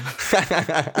vor.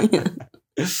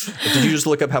 Did you just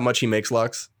look up how much he makes,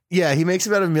 Lux? Yeah, he makes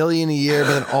about $1 million a year,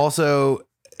 but then also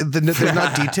there's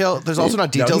not detail. There's also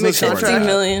not details. He makes 60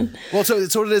 million. Well, so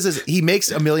what it is he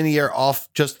makes $1 million a year off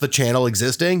just the channel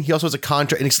existing. He also has an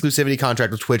exclusivity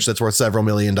contract with Twitch that's worth several $1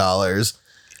 million.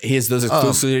 He has those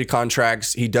exclusivity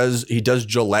contracts. He does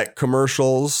Gillette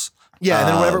commercials. Yeah,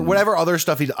 and then whatever other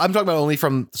stuff I'm talking about only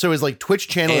from his like Twitch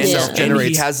channel itself generates.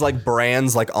 And he has like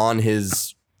brands like on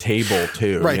his table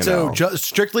too. Right. So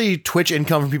strictly Twitch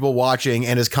income from people watching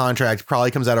and his contract probably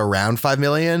comes out around $5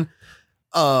 million.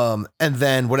 And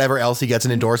then whatever else he gets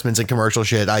in endorsements and commercial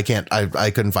shit, I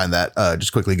couldn't find that.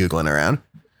 Just quickly Googling around.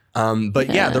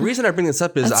 But yeah, the reason I bring this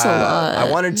up is I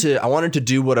wanted to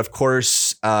do what, of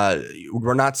course,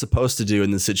 we're not supposed to do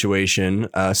in this situation,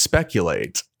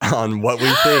 speculate on what we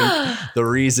think the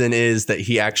reason is that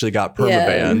he actually got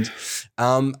permabanned.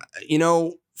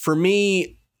 For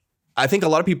me, I think a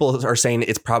lot of people are saying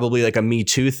it's probably like a Me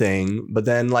Too thing, but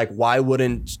then like, why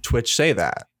wouldn't Twitch say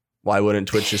that? Why wouldn't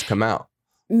Twitch just come out?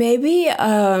 Maybe it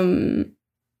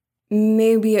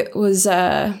was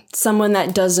someone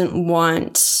that doesn't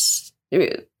want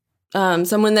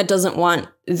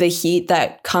the heat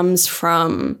that comes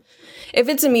from. If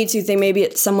it's a Me Too thing, maybe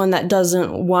it's someone that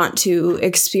doesn't want to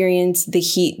experience the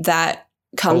heat that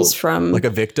comes from, like a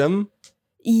victim.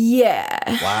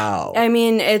 Yeah. Wow. I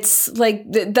mean, it's like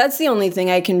that's the only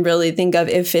thing I can really think of.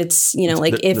 If it's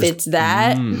it's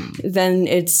that, then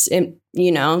it's. So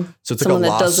it's like a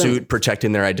lawsuit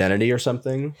protecting their identity or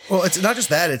something. Well, it's not just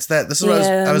that. It's that this is what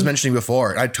I was mentioning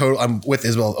before. I'm with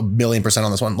Isabel 1,000,000% on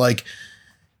this one. Like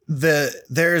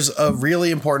there's a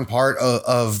really important part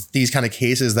of these kind of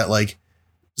cases that like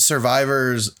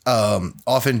survivors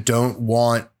often don't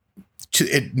want to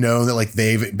it known that like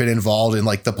they've been involved in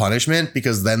like the punishment,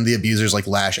 because then the abusers like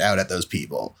lash out at those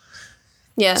people.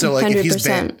 Yeah. So like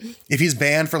 100%. if he's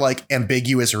banned for like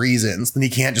ambiguous reasons, then he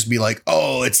can't just be like,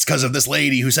 oh, it's because of this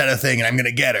lady who said a thing and I'm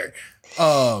gonna get her.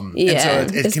 Yeah.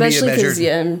 And so it can be a measure.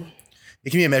 It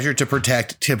can be a measure to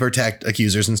protect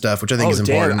accusers and stuff, which I think is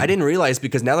important. I didn't realize,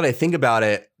 because now that I think about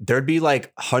it, there'd be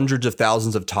like hundreds of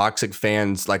thousands of toxic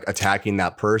fans like attacking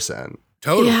that person.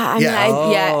 Totally. Yeah.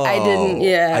 I didn't.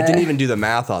 Yeah. I didn't even do the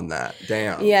math on that.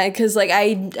 Damn. Yeah. Cause like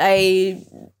a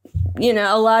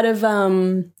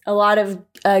lot of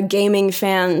gaming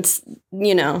fans,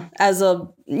 there's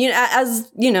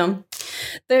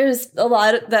a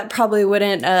lot that probably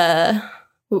wouldn't,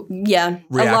 react a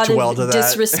lot well of to that.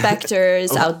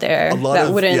 disrespecters out there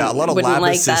that wouldn't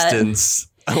like assistants.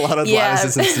 That. A lot of lab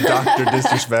assistants to Dr.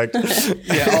 Disrespect.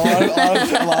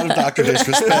 Yeah, a lot of Dr.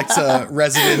 Disrespect's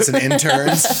residents and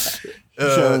interns.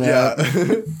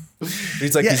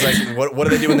 He's like, what are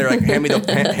they doing? They're like, hand me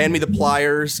the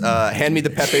pliers, hand me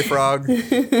the Pepe Frog.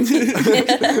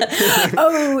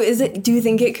 Oh, is it? Do you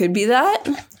think it could be that?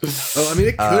 Oh, I mean,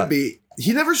 it could be.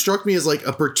 He never struck me as like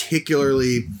a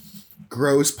particularly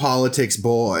gross politics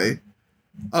boy.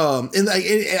 And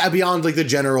beyond like the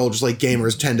general, just like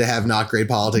gamers tend to have not great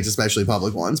politics, especially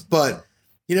public ones. But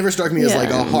he never struck me as like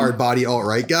a hard body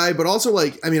alt-right guy. But also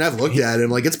like, I mean, I've looked at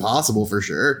him, like it's possible for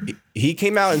sure. He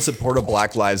came out in support of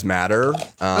Black Lives Matter,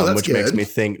 which good. makes me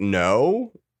think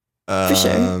no. For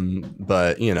sure.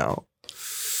 But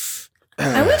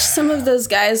I wish some of those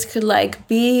guys could like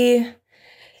be,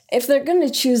 if they're gonna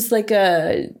choose like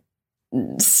a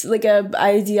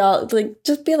ideal, like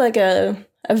just be like a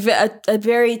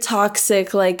very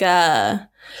toxic like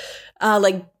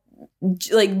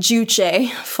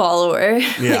Juche follower,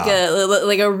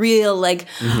 like a real like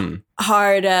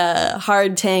hard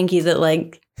tanky that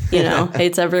like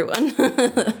hates everyone.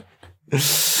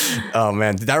 Oh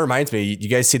man, that reminds me. You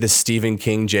guys see the Stephen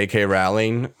King J.K.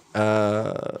 Rowling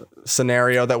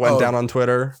scenario that went down on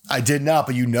Twitter? I did not,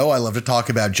 but I love to talk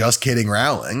about Just Kidding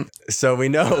Rowling. So we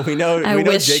know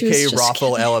J.K.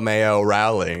 Rothel LMAO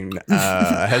Rowling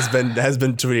has been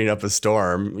tweeting up a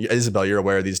storm. Isabel, you're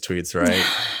aware of these tweets, right?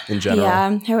 In general,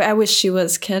 yeah. I wish she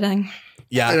was kidding.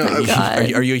 Yeah,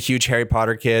 are you a huge Harry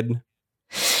Potter kid?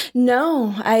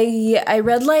 No, I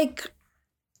read like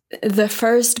the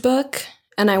first book.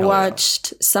 And I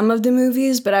watched some of the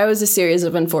movies, but I was a series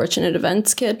of unfortunate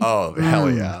events kid. Oh, hell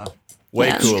yeah.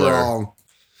 Way cooler. Strong.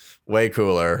 Way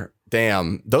cooler.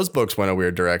 Damn. Those books went a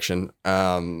weird direction.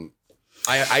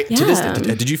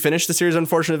 Did you finish the series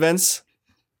Unfortunate Events?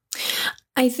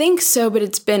 I think so, but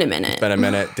it's been a minute. Been a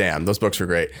minute. Damn, those books were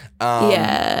great.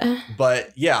 Yeah.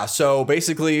 But yeah, so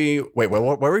basically, wait,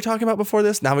 what were we talking about before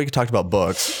this? Now we talked about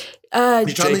books. You're going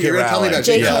to tell me about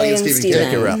J.K. Rowling and Stephen Stephen.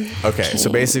 King. J.K. Rowling. Okay, so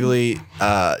basically,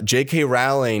 J.K.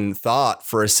 Rowling thought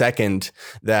for a second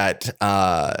that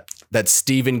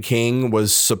Stephen King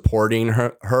was supporting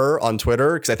her on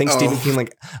Twitter, because I think Stephen King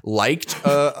liked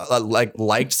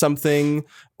something,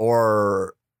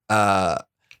 or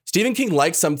Stephen King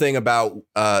liked something about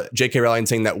J.K. Rowling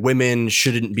saying that women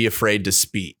shouldn't be afraid to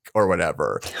speak or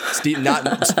whatever.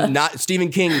 Not Stephen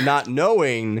King not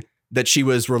knowing that she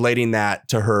was relating that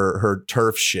to her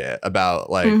turf shit about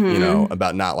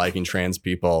about not liking trans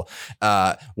people.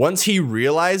 Once he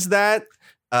realized that,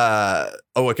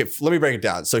 okay, let me break it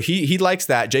down. So he likes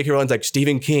that. J.K. Rowling's like,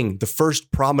 Stephen King, the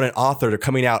first prominent author to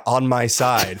coming out on my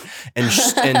side. And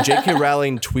J.K.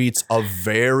 Rowling tweets a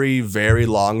very, very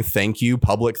long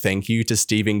public thank you to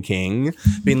Stephen King,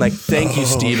 being like, thank you,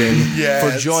 Stephen,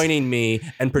 for joining me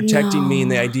and protecting me in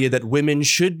the idea that women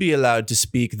should be allowed to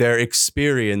speak their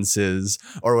experiences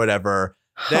or whatever.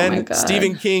 Then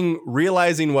Stephen King,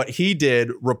 realizing what he did,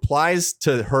 replies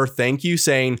to her thank you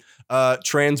saying,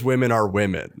 trans women are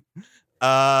women. We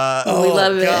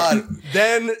love it.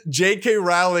 Then J.K.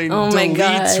 Rowling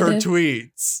deletes her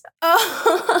tweets.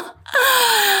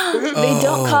 They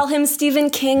don't call him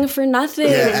Stephen King for nothing.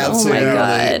 Yeah, absolutely. Oh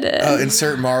my God.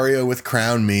 Insert Mario with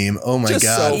crown meme. Oh my Just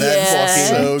God. so That's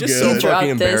so just good. so fucking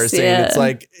embarrassing. Yeah. It's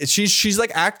like she's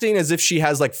like acting as if she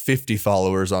has like 50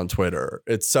 followers on Twitter.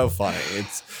 It's so funny.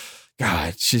 It's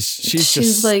God. She's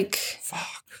just like, fuck.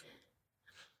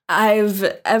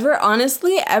 Ever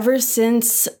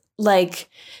since like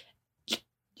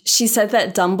she said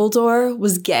that Dumbledore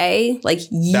was gay like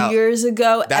years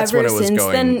ago, that's ever when it was since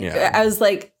going, then I was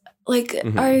like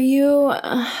are you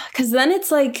because then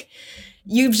it's like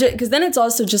because then it's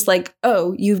also just like,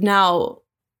 oh, you've now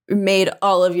made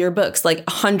all of your books like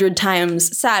 100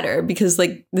 times sadder because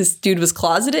like this dude was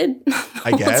closeted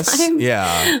I guess time.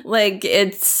 Yeah, like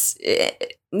it's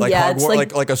like yeah, Hogwarts,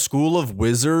 it's like a school of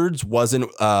wizards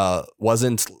wasn't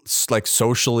like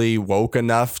socially woke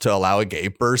enough to allow a gay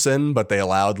person, but they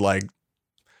allowed like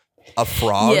a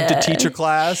frog to teach a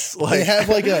class. Like they have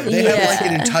like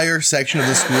an entire section of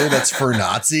the school that's for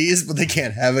Nazis, but they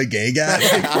can't have a gay guy.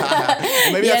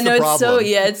 Maybe that's the problem.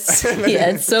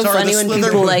 It's so funny when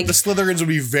people like the Slytherins would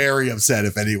be very upset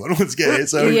if anyone was gay.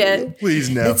 So please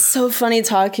no. It's so funny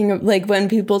talking like when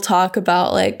people talk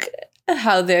about like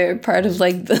how they're part of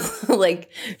like the like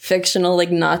fictional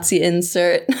like Nazi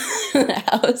insert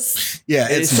house. Yeah,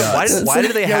 it's nuts. Why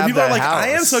do they have people that are like, house? I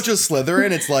am such a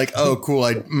Slytherin. It's like, oh, cool.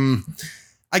 I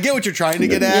get what you're trying to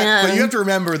get at, but you have to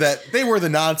remember that they were the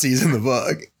Nazis in the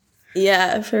book.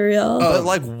 Yeah, for real. But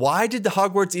like, why did the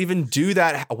Hogwarts even do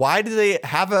that? Why do they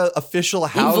have an official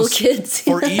house evil kids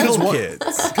for evil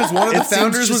kids? Because one of the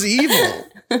founders was evil.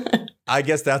 I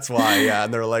guess that's why. Yeah,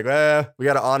 and they're like, we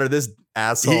got to honor this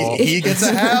asshole. He gets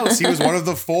a house. He was one of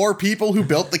the 4 people who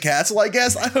built the castle. I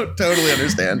guess I don't totally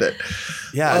understand it.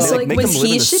 Yeah, and so, they like, make him live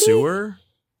in the shitty? sewer.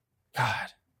 God.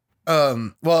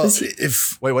 Well,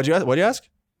 wait, what'd you ask?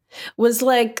 Was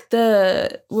like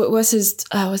what's his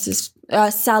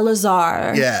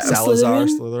Salazar? Yeah, Salazar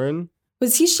Slytherin.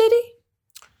 Was he shitty?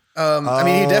 I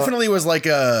mean, he definitely was like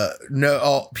a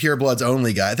pure bloods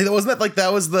only guy. I think that was the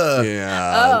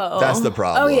that's the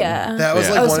problem. Oh yeah, that was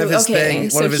like one of his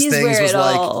things. One of his things was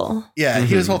like,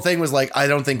 his whole thing was like, I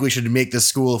don't think we should make this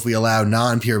school if we allow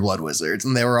non-pure blood wizards,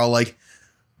 and they were all like,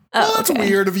 well, that's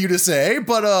weird of you to say,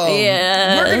 but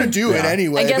we're gonna do it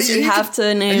anyway. I guess you have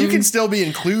to name. And you can still be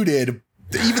included,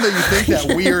 even though you think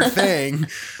that weird thing.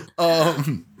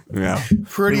 Yeah,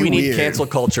 pretty we need weird. cancel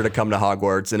culture to come to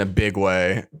Hogwarts in a big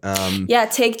way.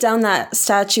 Take down that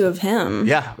statue of him.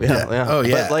 Yeah. Oh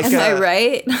yeah. But like, am I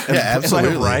right? Yeah, absolutely.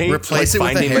 Am I right? Replace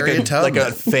like it with a Harriet Tubman. like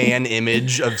a fan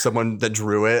image of someone that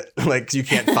drew it. Like you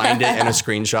can't find it in a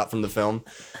screenshot from the film.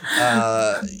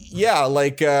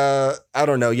 I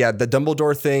don't know. Yeah, the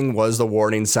Dumbledore thing was the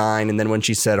warning sign, and then when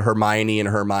she said Hermione in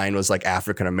her mind was like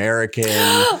African American.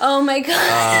 Oh my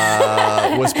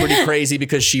God. Was pretty crazy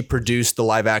because she produced the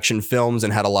live action films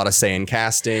and had a lot of say in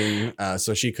casting.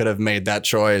 So she could have made that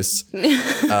choice,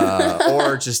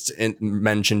 or just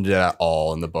mentioned it at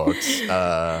all in the books.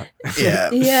 Because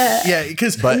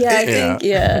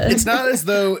it's not as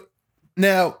though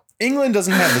now England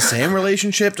doesn't have the same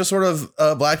relationship to sort of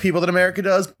black people that America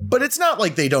does, but it's not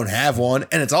like they don't have one,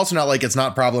 and it's also not like it's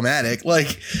not problematic.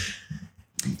 Like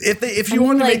if you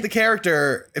want to make the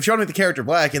character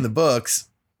black in the books,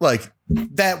 like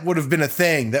that would have been a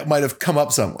thing that might have come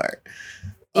up somewhere.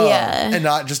 And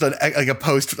not just a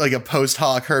post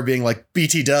hoc her being like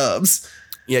BT dubs.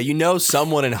 Yeah,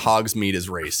 someone in Hogsmeade is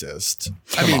racist.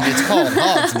 I mean, it's called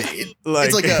Hogsmeade.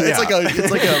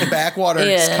 It's like a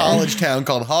backwater college town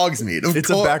called Hogsmeade. It's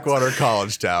a backwater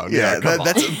college town. Yeah,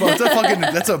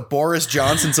 that's a Boris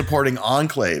Johnson supporting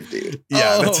enclave, dude.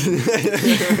 Yeah.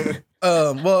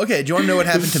 Well, okay. Do you want to know what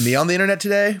happened to me on the internet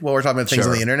today? While we're talking about things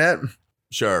on the internet.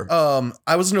 Sure.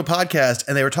 I was listening to a podcast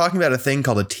and they were talking about a thing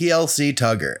called a TLC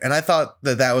Tugger, and I thought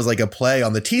that was like a play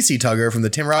on the TC Tugger from the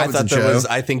Tim Robinson show.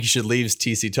 I think you should leave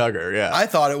TC Tugger. Yeah, I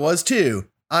thought it was too.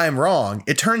 I am wrong.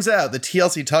 It turns out the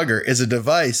TLC Tugger is a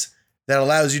device that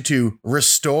allows you to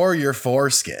restore your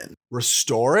foreskin.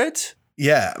 Restore it?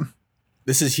 Yeah.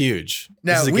 This is huge.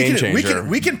 Now this is a game changer.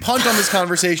 We can punt on this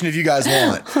conversation if you guys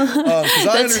want, because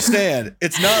I understand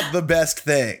it's not the best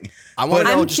thing. I want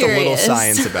to know just a little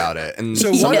science about it. And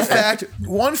so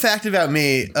one fact about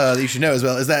me that you should know as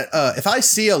well is that if I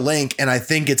see a link and I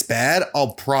think it's bad,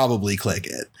 I'll probably click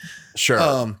it.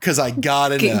 Sure. Because I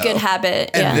gotta know. Good habit.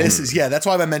 And this is that's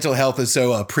why my mental health is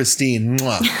so pristine.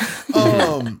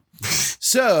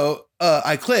 So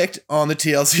I clicked on the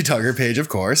TLC Tugger page, of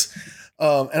course.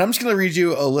 And I'm just going to read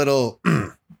you a little,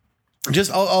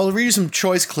 I'll read you some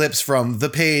choice clips from the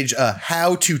page,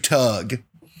 How to Tug,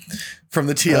 from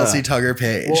the TLC Tugger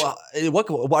page. Well,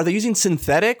 what are they using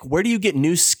synthetic? Where do you get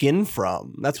new skin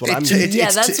from? That's what I'm saying.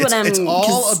 It's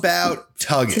all about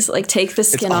tugging. Just like take the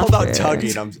skin off. It's all about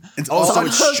tugging.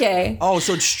 Okay.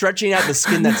 So it's stretching out the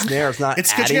skin that's there. It's not. It's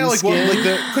stretching out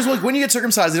because when you get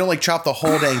circumcised, they don't like chop the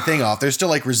whole dang thing off. There's still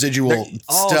like residual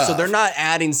stuff. So they're not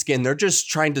adding skin. They're just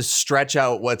trying to stretch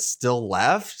out what's still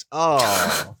left.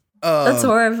 Oh, that's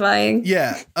horrifying.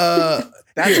 Yeah.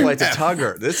 That's why it's a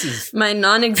tugger. This is my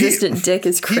non-existent dick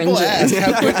is cringing.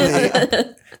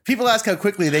 People ask how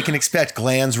quickly they can expect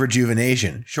glands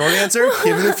rejuvenation. Short answer: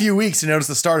 give it a few weeks to notice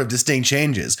the start of distinct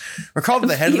changes. Recall that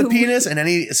the head of the penis and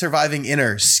any surviving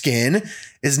inner skin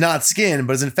is not skin,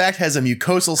 but is in fact has a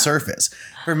mucosal surface.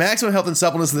 For maximum health and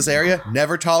suppleness in this area,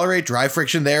 never tolerate dry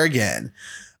friction there again.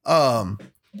 And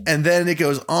then it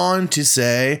goes on to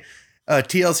say,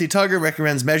 TLC Tugger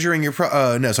recommends measuring your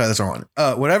that's the wrong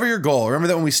one. Whatever your goal, remember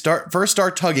that when we first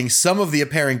start tugging, some of the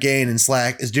apparent gain in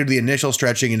slack is due to the initial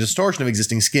stretching and distortion of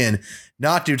existing skin,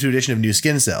 not due to addition of new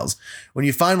skin cells. When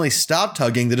you finally stop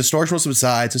tugging, the distortion will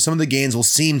subside, so some of the gains will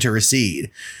seem to recede.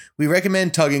 We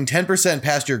recommend tugging 10%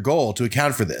 past your goal to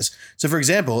account for this. So for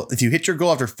example, if you hit your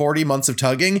goal after 40 months of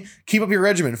tugging, keep up your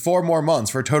regimen 4 more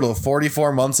months for a total of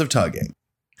 44 months of tugging.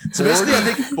 So basically, I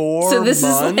think 4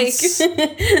 months.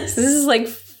 This is like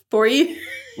 4 years.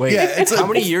 Wait, how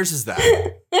many years is that?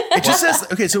 It just says,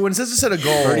 okay, so when it says to set a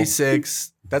goal,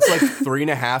 36, that's like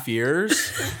 3.5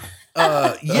 years.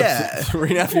 Yeah.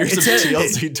 3.5 years of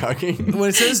TLC tugging. When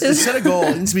it says to set a goal,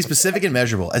 it needs to be specific and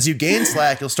measurable. As you gain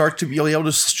slack, you'll be able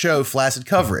to show flaccid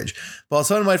coverage. While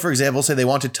someone might, for example, say they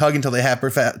want to tug until they have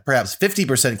perhaps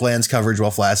 50% glans coverage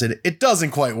while flaccid, it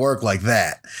doesn't quite work like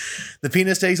that. The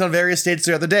penis takes on various states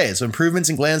throughout the day, so improvements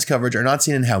in glans coverage are not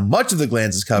seen in how much of the glans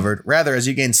is covered. Rather, as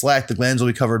you gain slack, the glans will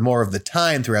be covered more of the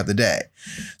time throughout the day.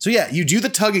 So yeah, you do the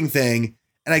tugging thing,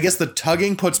 and I guess the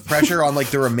tugging puts pressure on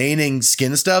like the remaining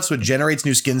skin stuff, so it generates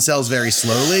new skin cells very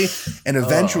slowly and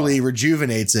eventually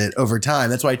rejuvenates it over time.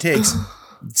 That's why it takes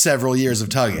several years of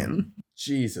tugging.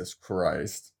 Jesus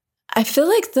Christ. I feel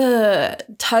like the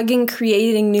tugging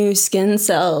creating new skin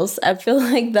cells, I feel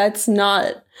like that's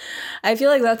not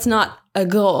a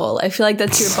goal. I feel like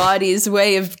that's your body's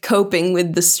way of coping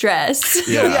with the stress.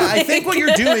 Yeah, I think what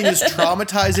you're doing is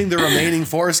traumatizing the remaining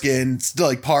foreskin,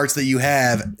 like parts that you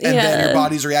have, and then your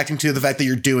body's reacting to the fact that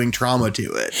you're doing trauma to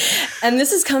it. And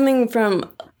this is coming from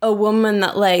a woman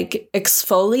that like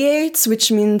exfoliates,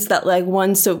 which means that like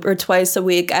once or twice a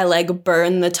week I like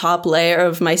burn the top layer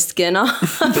of my skin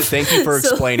off. Thank you for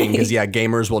explaining, because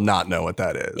gamers will not know what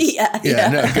that is. Yeah.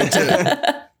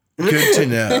 No, good to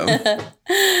know.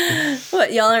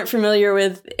 What, y'all aren't familiar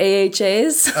with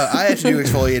AHAs? I have to do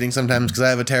exfoliating sometimes because I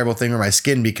have a terrible thing where my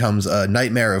skin becomes a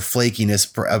nightmare of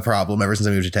flakiness problem ever since I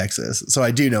moved to Texas. So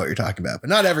I do know what you're talking about, but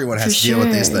not everyone has to deal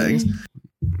with these things.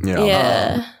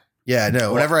 Yeah.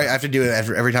 No. Whenever I have to do it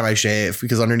every time I shave,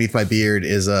 because underneath my beard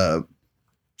is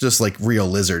just like real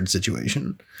lizard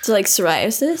situation. So like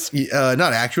psoriasis?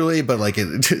 Not actually, but like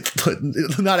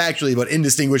not actually, but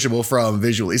indistinguishable from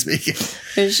visually speaking.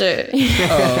 For sure.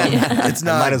 It's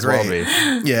not might as great.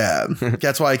 Well be. Yeah,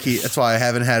 that's why I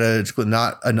haven't had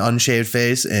not an unshaved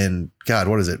face in God,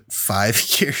 what is it,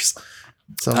 5 years?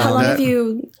 Something How like long that. have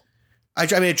you? I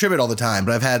mean, I trim it all the time,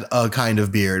 but I've had a kind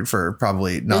of beard for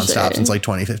probably nonstop since like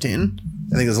 2015.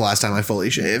 I think it was the last time I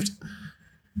fully shaved.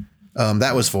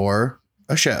 That was for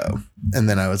a show. And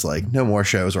then I was like, no more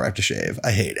shows where I have to shave.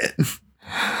 I hate it.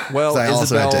 Well, I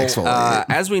also had to exfoliate.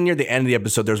 as we near the end of the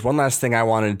episode, there's one last thing I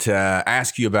wanted to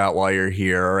ask you about while you're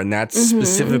here, and that's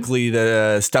specifically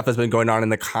the stuff that's been going on in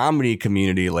the comedy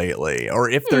community lately, or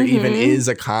if there even is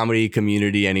a comedy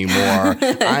community anymore.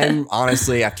 I'm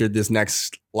honestly, after this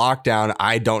next lockdown,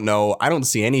 I don't know. I don't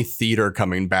see any theater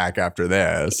coming back after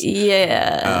this.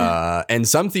 Yeah. And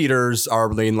some theaters are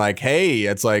being like, hey,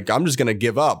 it's like, I'm just going to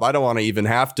give up. I don't want to even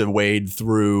have to wade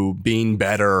through being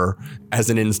better as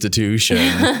an institution.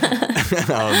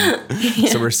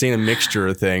 So we're seeing a mixture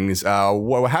of things. How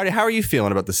are you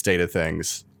feeling about the state of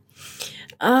things?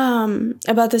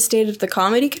 About the state of the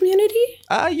comedy community?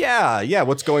 Yeah.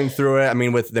 What's going through it?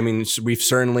 We've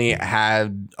certainly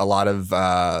had a lot of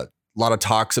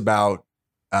talks about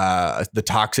the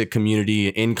toxic community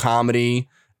in comedy,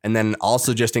 and then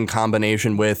also just in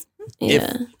combination with if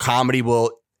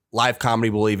live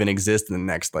comedy will even exist in the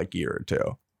next year or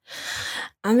two.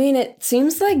 I mean, it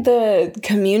seems like the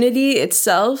community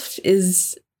itself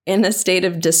is in a state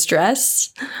of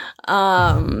distress.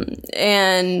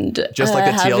 And just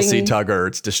like a TLC Tugger,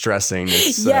 it's distressing.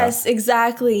 Yes,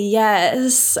 exactly.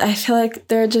 Yes. I feel like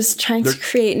they're just trying to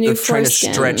create new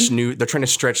foreskin. They're trying to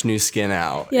stretch new skin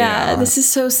out. Yeah, this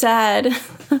is so sad.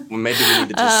 Well, maybe we need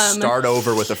to just start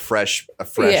over with a fresh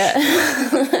foreskin.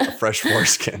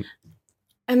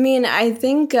 I mean, I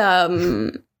think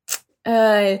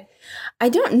I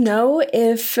don't know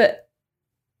if, I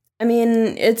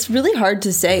mean, it's really hard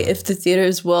to say if the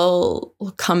theaters will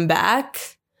come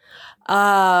back.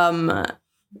 I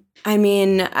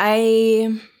mean,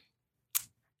 I'm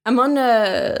on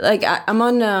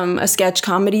a sketch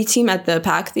comedy team at the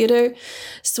Pack Theater.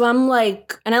 So I'm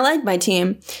like, and I like my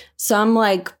team. So I'm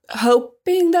like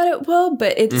hoping that it will,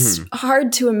 but it's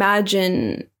hard to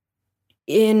imagine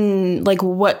in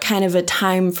what kind of a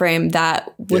time frame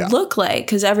that would look like,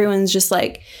 because everyone's just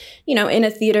in a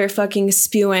theater fucking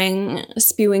spewing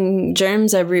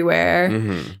germs everywhere.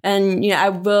 And I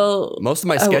will, most of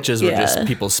my sketches were just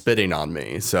people spitting on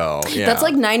me, so that's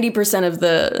 90% of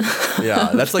the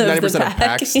that's 90% of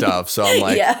Pack stuff. So I'm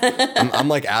like I'm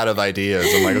like out of ideas.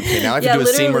 I'm like, okay, now I have to do a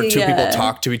scene where two people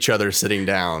talk to each other sitting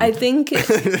down. I think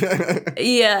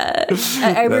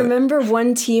I remember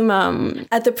one team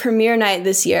at the premiere night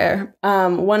this year,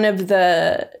 one of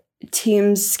the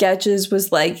team's sketches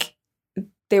was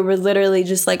they were literally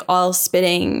just all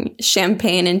spitting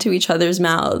champagne into each other's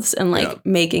mouths and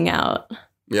making out.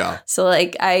 Yeah. So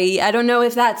I don't know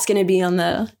if that's gonna be on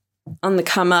the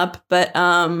come up, but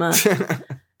Mr.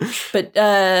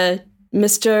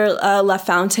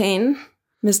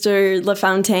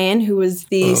 LaFontaine, who was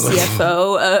the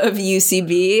CFO of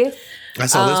UCB. I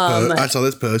saw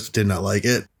this post. Did not like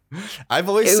it. I've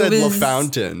always said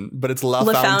LaFountain, but it's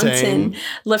LaFontaine.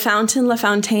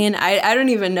 LaFontaine. I don't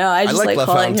even know. I just like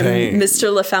calling him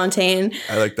Mr. LaFontaine.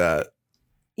 I like that.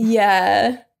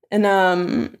 Yeah.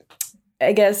 And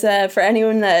I guess for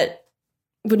anyone that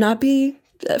would not be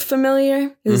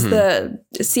familiar, is the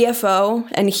CFO,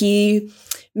 and he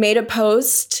made a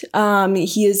post.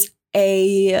 He is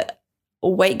a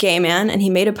white gay man, and he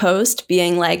made a post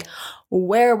being like,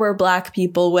 where were black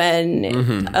people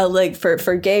when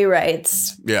for gay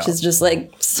rights, which is just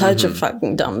such a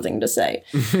fucking dumb thing to say.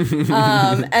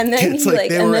 And then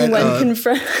when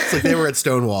confronted, it's like they were at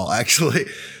Stonewall, actually.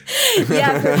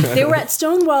 Yeah, they were at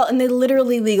Stonewall and they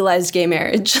literally legalized gay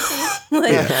marriage.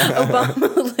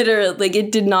 Obama literally,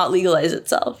 it did not legalize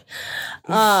itself.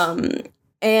 And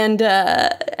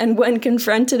when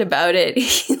confronted about it,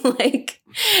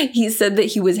 he said that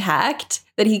he was hacked,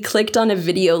 that he clicked on a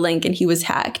video link and he was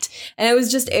hacked. And it was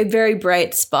just a very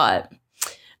bright spot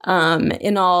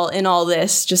in all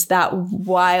this, just that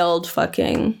wild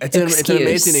fucking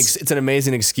excuse. It's an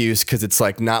amazing excuse, because it's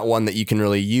not one that you can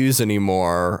really use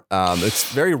anymore. It's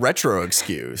very retro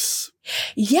excuse.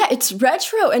 Yeah, it's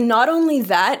retro. And not only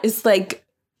that, it's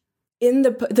in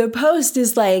the post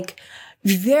is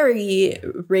very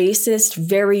racist,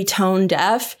 very tone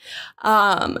deaf,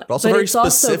 but also very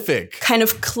specific, also kind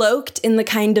of cloaked in the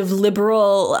kind of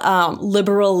liberal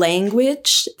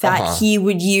language that he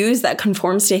would use that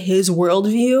conforms to his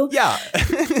worldview. Yeah,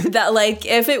 that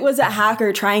if it was a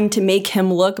hacker trying to make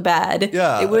him look bad,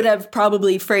 it would have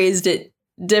probably phrased it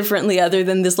differently, other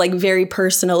than this very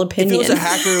personal opinion. If it was a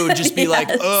hacker, it would just be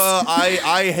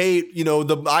I hate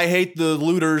I hate the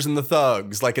looters and the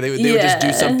thugs. They would just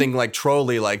do something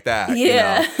trolly like that.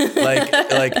 Yeah,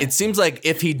 it seems like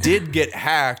if he did get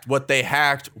hacked, what they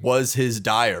hacked was his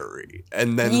diary,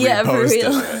 and then reposted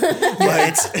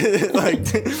it.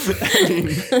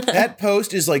 That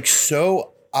post is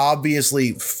so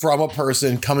obviously from a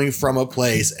person coming from a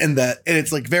place, and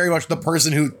it's like very much the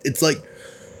person who it's like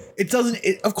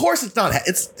of course it's not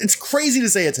it's crazy to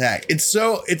say it's hacked. It's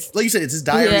like you said, it's his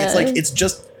diary. It's like it's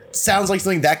just sounds like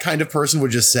something that kind of person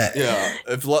would just say. Yeah.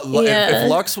 If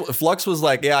Lux was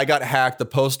like, yeah, I got hacked. The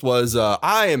post was,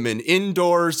 I am an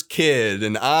indoors kid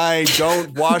and I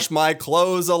don't wash my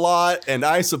clothes a lot and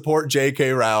I support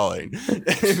J.K. Rowling. Be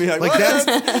like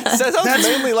that's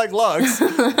mainly like Lux. No,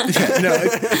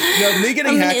 me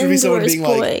getting hacked would be someone being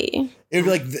like, it would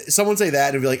be like someone say that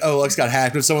and it'd be like, oh, Lux got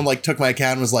hacked. If someone like took my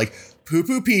account and was like, poo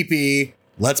poo pee pee,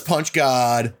 let's punch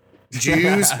God,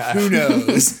 Jews, who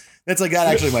knows? That's like, that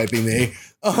actually might be me.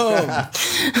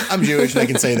 I'm Jewish and I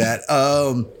can say that.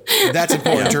 That's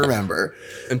important to remember.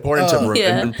 Important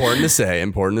to say.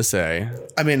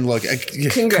 I mean, look, I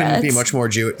couldn't be much more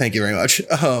Jewish. Thank you very much.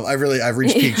 I've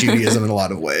reached peak Judaism in a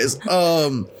lot of ways.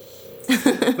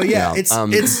 But yeah,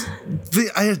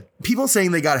 people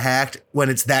saying they got hacked when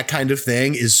it's that kind of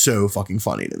thing is so fucking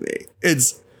funny to me.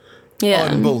 It's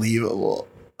unbelievable.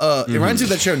 It reminds me of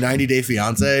that show 90 Day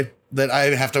Fiance that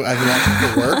I've been watching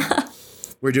for work.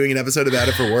 We're doing an episode about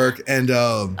it for work. And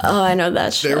I know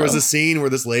that show. There was a scene where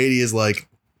this lady is like,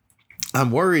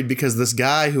 I'm worried because this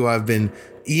guy who I've been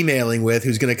emailing with,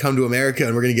 who's going to come to America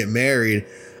and we're going to get married,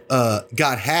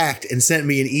 got hacked and sent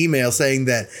me an email saying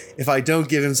that if I don't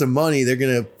give him some money, they're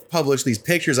going to publish these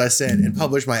pictures I sent and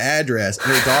publish my address.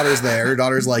 And her daughter's there. Her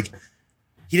daughter's like,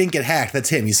 he didn't get hacked. That's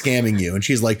him. He's scamming you. And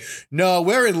she's like, no,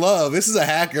 we're in love. This is a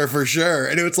hacker for sure.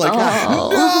 And it's like,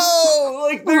 no,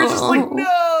 like they're just like,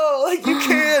 no, like you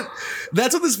can't.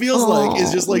 That's what this feels like,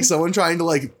 is just like someone trying to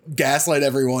like gaslight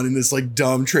everyone in this like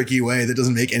dumb, tricky way that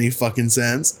doesn't make any fucking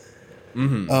sense.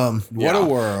 What a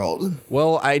world.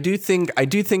 Well, I do think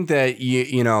that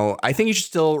I think you should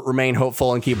still remain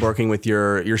hopeful and keep working with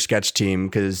your sketch team,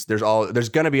 because there's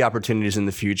going to be opportunities in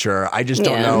the future. I just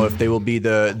don't know if they will be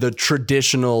the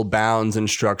traditional bounds and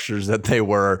structures that they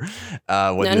were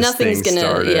when this thing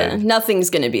started. Yeah, nothing's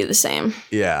gonna be the same.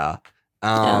 Yeah.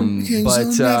 Things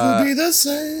will never be the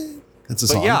same. That's a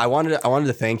song. But yeah, I wanted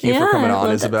to thank you for coming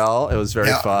on, Isabel. It was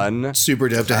very fun. Super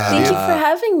dope to have Thank you. you for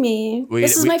having me.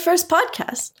 This is my first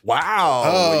podcast. Wow.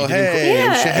 Oh, hey.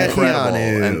 Incredible.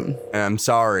 And I'm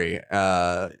sorry.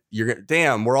 You're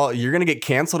gonna get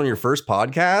canceled on your first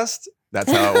podcast? That's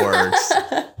how it works.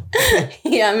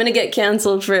 Yeah, I'm gonna get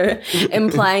canceled for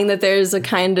implying that there's a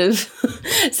kind of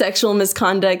sexual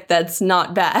misconduct that's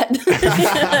not bad.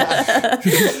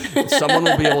 Someone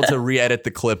will be able to re-edit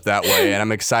the clip that way, and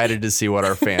I'm excited to see what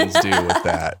our fans do with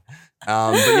that.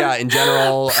 But yeah, in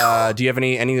general, do you have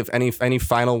any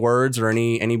final words or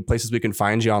any places we can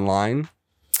find you online?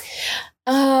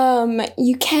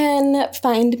 You can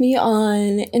find me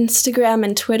on Instagram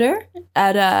and Twitter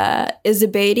at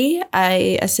Isabeatty,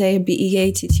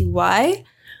 ISABEATTY.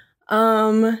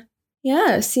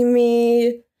 Yeah, see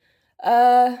me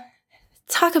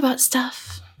talk about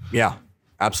stuff. Yeah,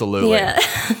 absolutely. Yeah.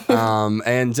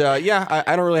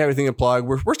 I don't really have anything to plug.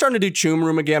 We're starting to do Choom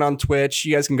Room again on Twitch.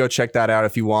 You guys can go check that out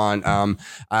if you want.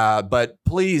 But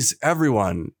please,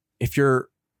 everyone, if you're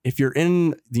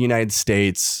in the United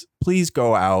States, please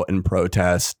go out and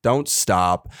protest. Don't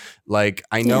stop. Like,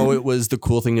 I know it was the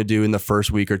cool thing to do in the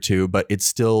first week or two, but it's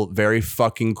still very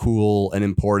fucking cool and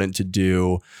important to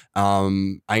do.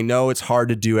 I know it's hard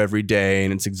to do every day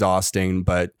and it's exhausting,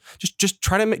 but just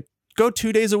try to go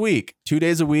 2 days a week. 2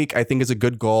 days a week, I think, is a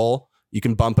good goal. You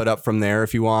can bump it up from there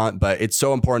if you want, but it's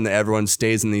so important that everyone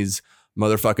stays in these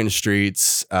motherfucking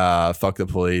streets. Fuck the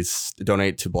police.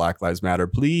 Donate to Black Lives Matter,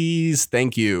 please.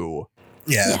 Thank you.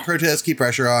 Yeah, protest, keep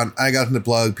pressure on. I got the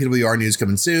plug. PWR news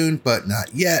coming soon, but not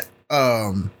yet.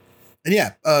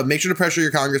 Make sure to pressure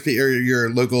your Congress or your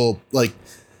local, like,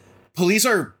 police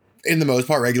are in the most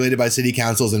part regulated by city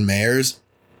councils and mayors.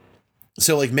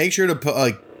 So like, make sure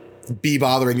to be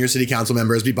bothering your city council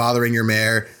members, be bothering your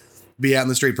mayor, be out in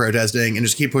the street protesting, and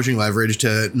just keep pushing leverage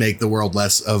to make the world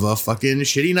less of a fucking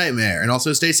shitty nightmare. And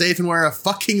also stay safe and wear a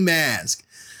fucking mask.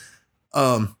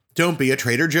 Don't be a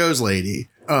Trader Joe's lady.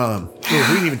 We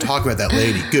didn't even talk about that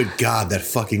lady. Good God, that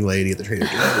fucking lady at the Trader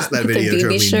Joe's. That video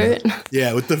drove me shirt.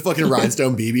 Yeah, with the fucking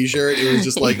rhinestone BB shirt. It was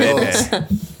just like,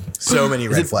 so many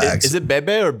red flags. Is it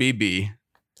Bebe or BB?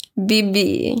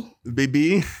 BB.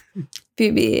 BB?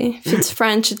 BB. If it's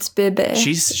French, it's Bebe.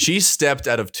 She stepped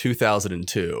out of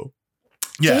 2002.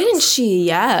 Yeah. Didn't she?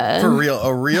 Yeah. For real.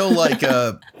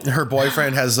 Her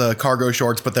boyfriend has cargo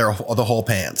shorts, but they're the whole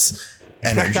pants.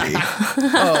 energy.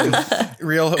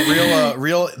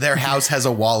 Real. Their house has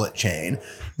a wallet chain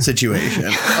situation.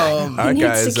 All right, needs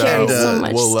guys. to carry so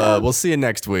much stuff. We'll see you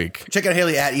next week. Check out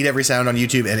Haley at Eat Every Sound on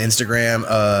YouTube and Instagram.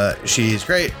 She's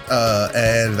great.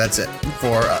 And that's it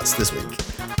for us this week.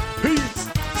 Peace.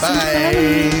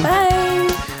 Bye. Bye.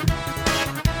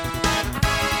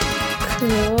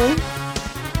 Cool.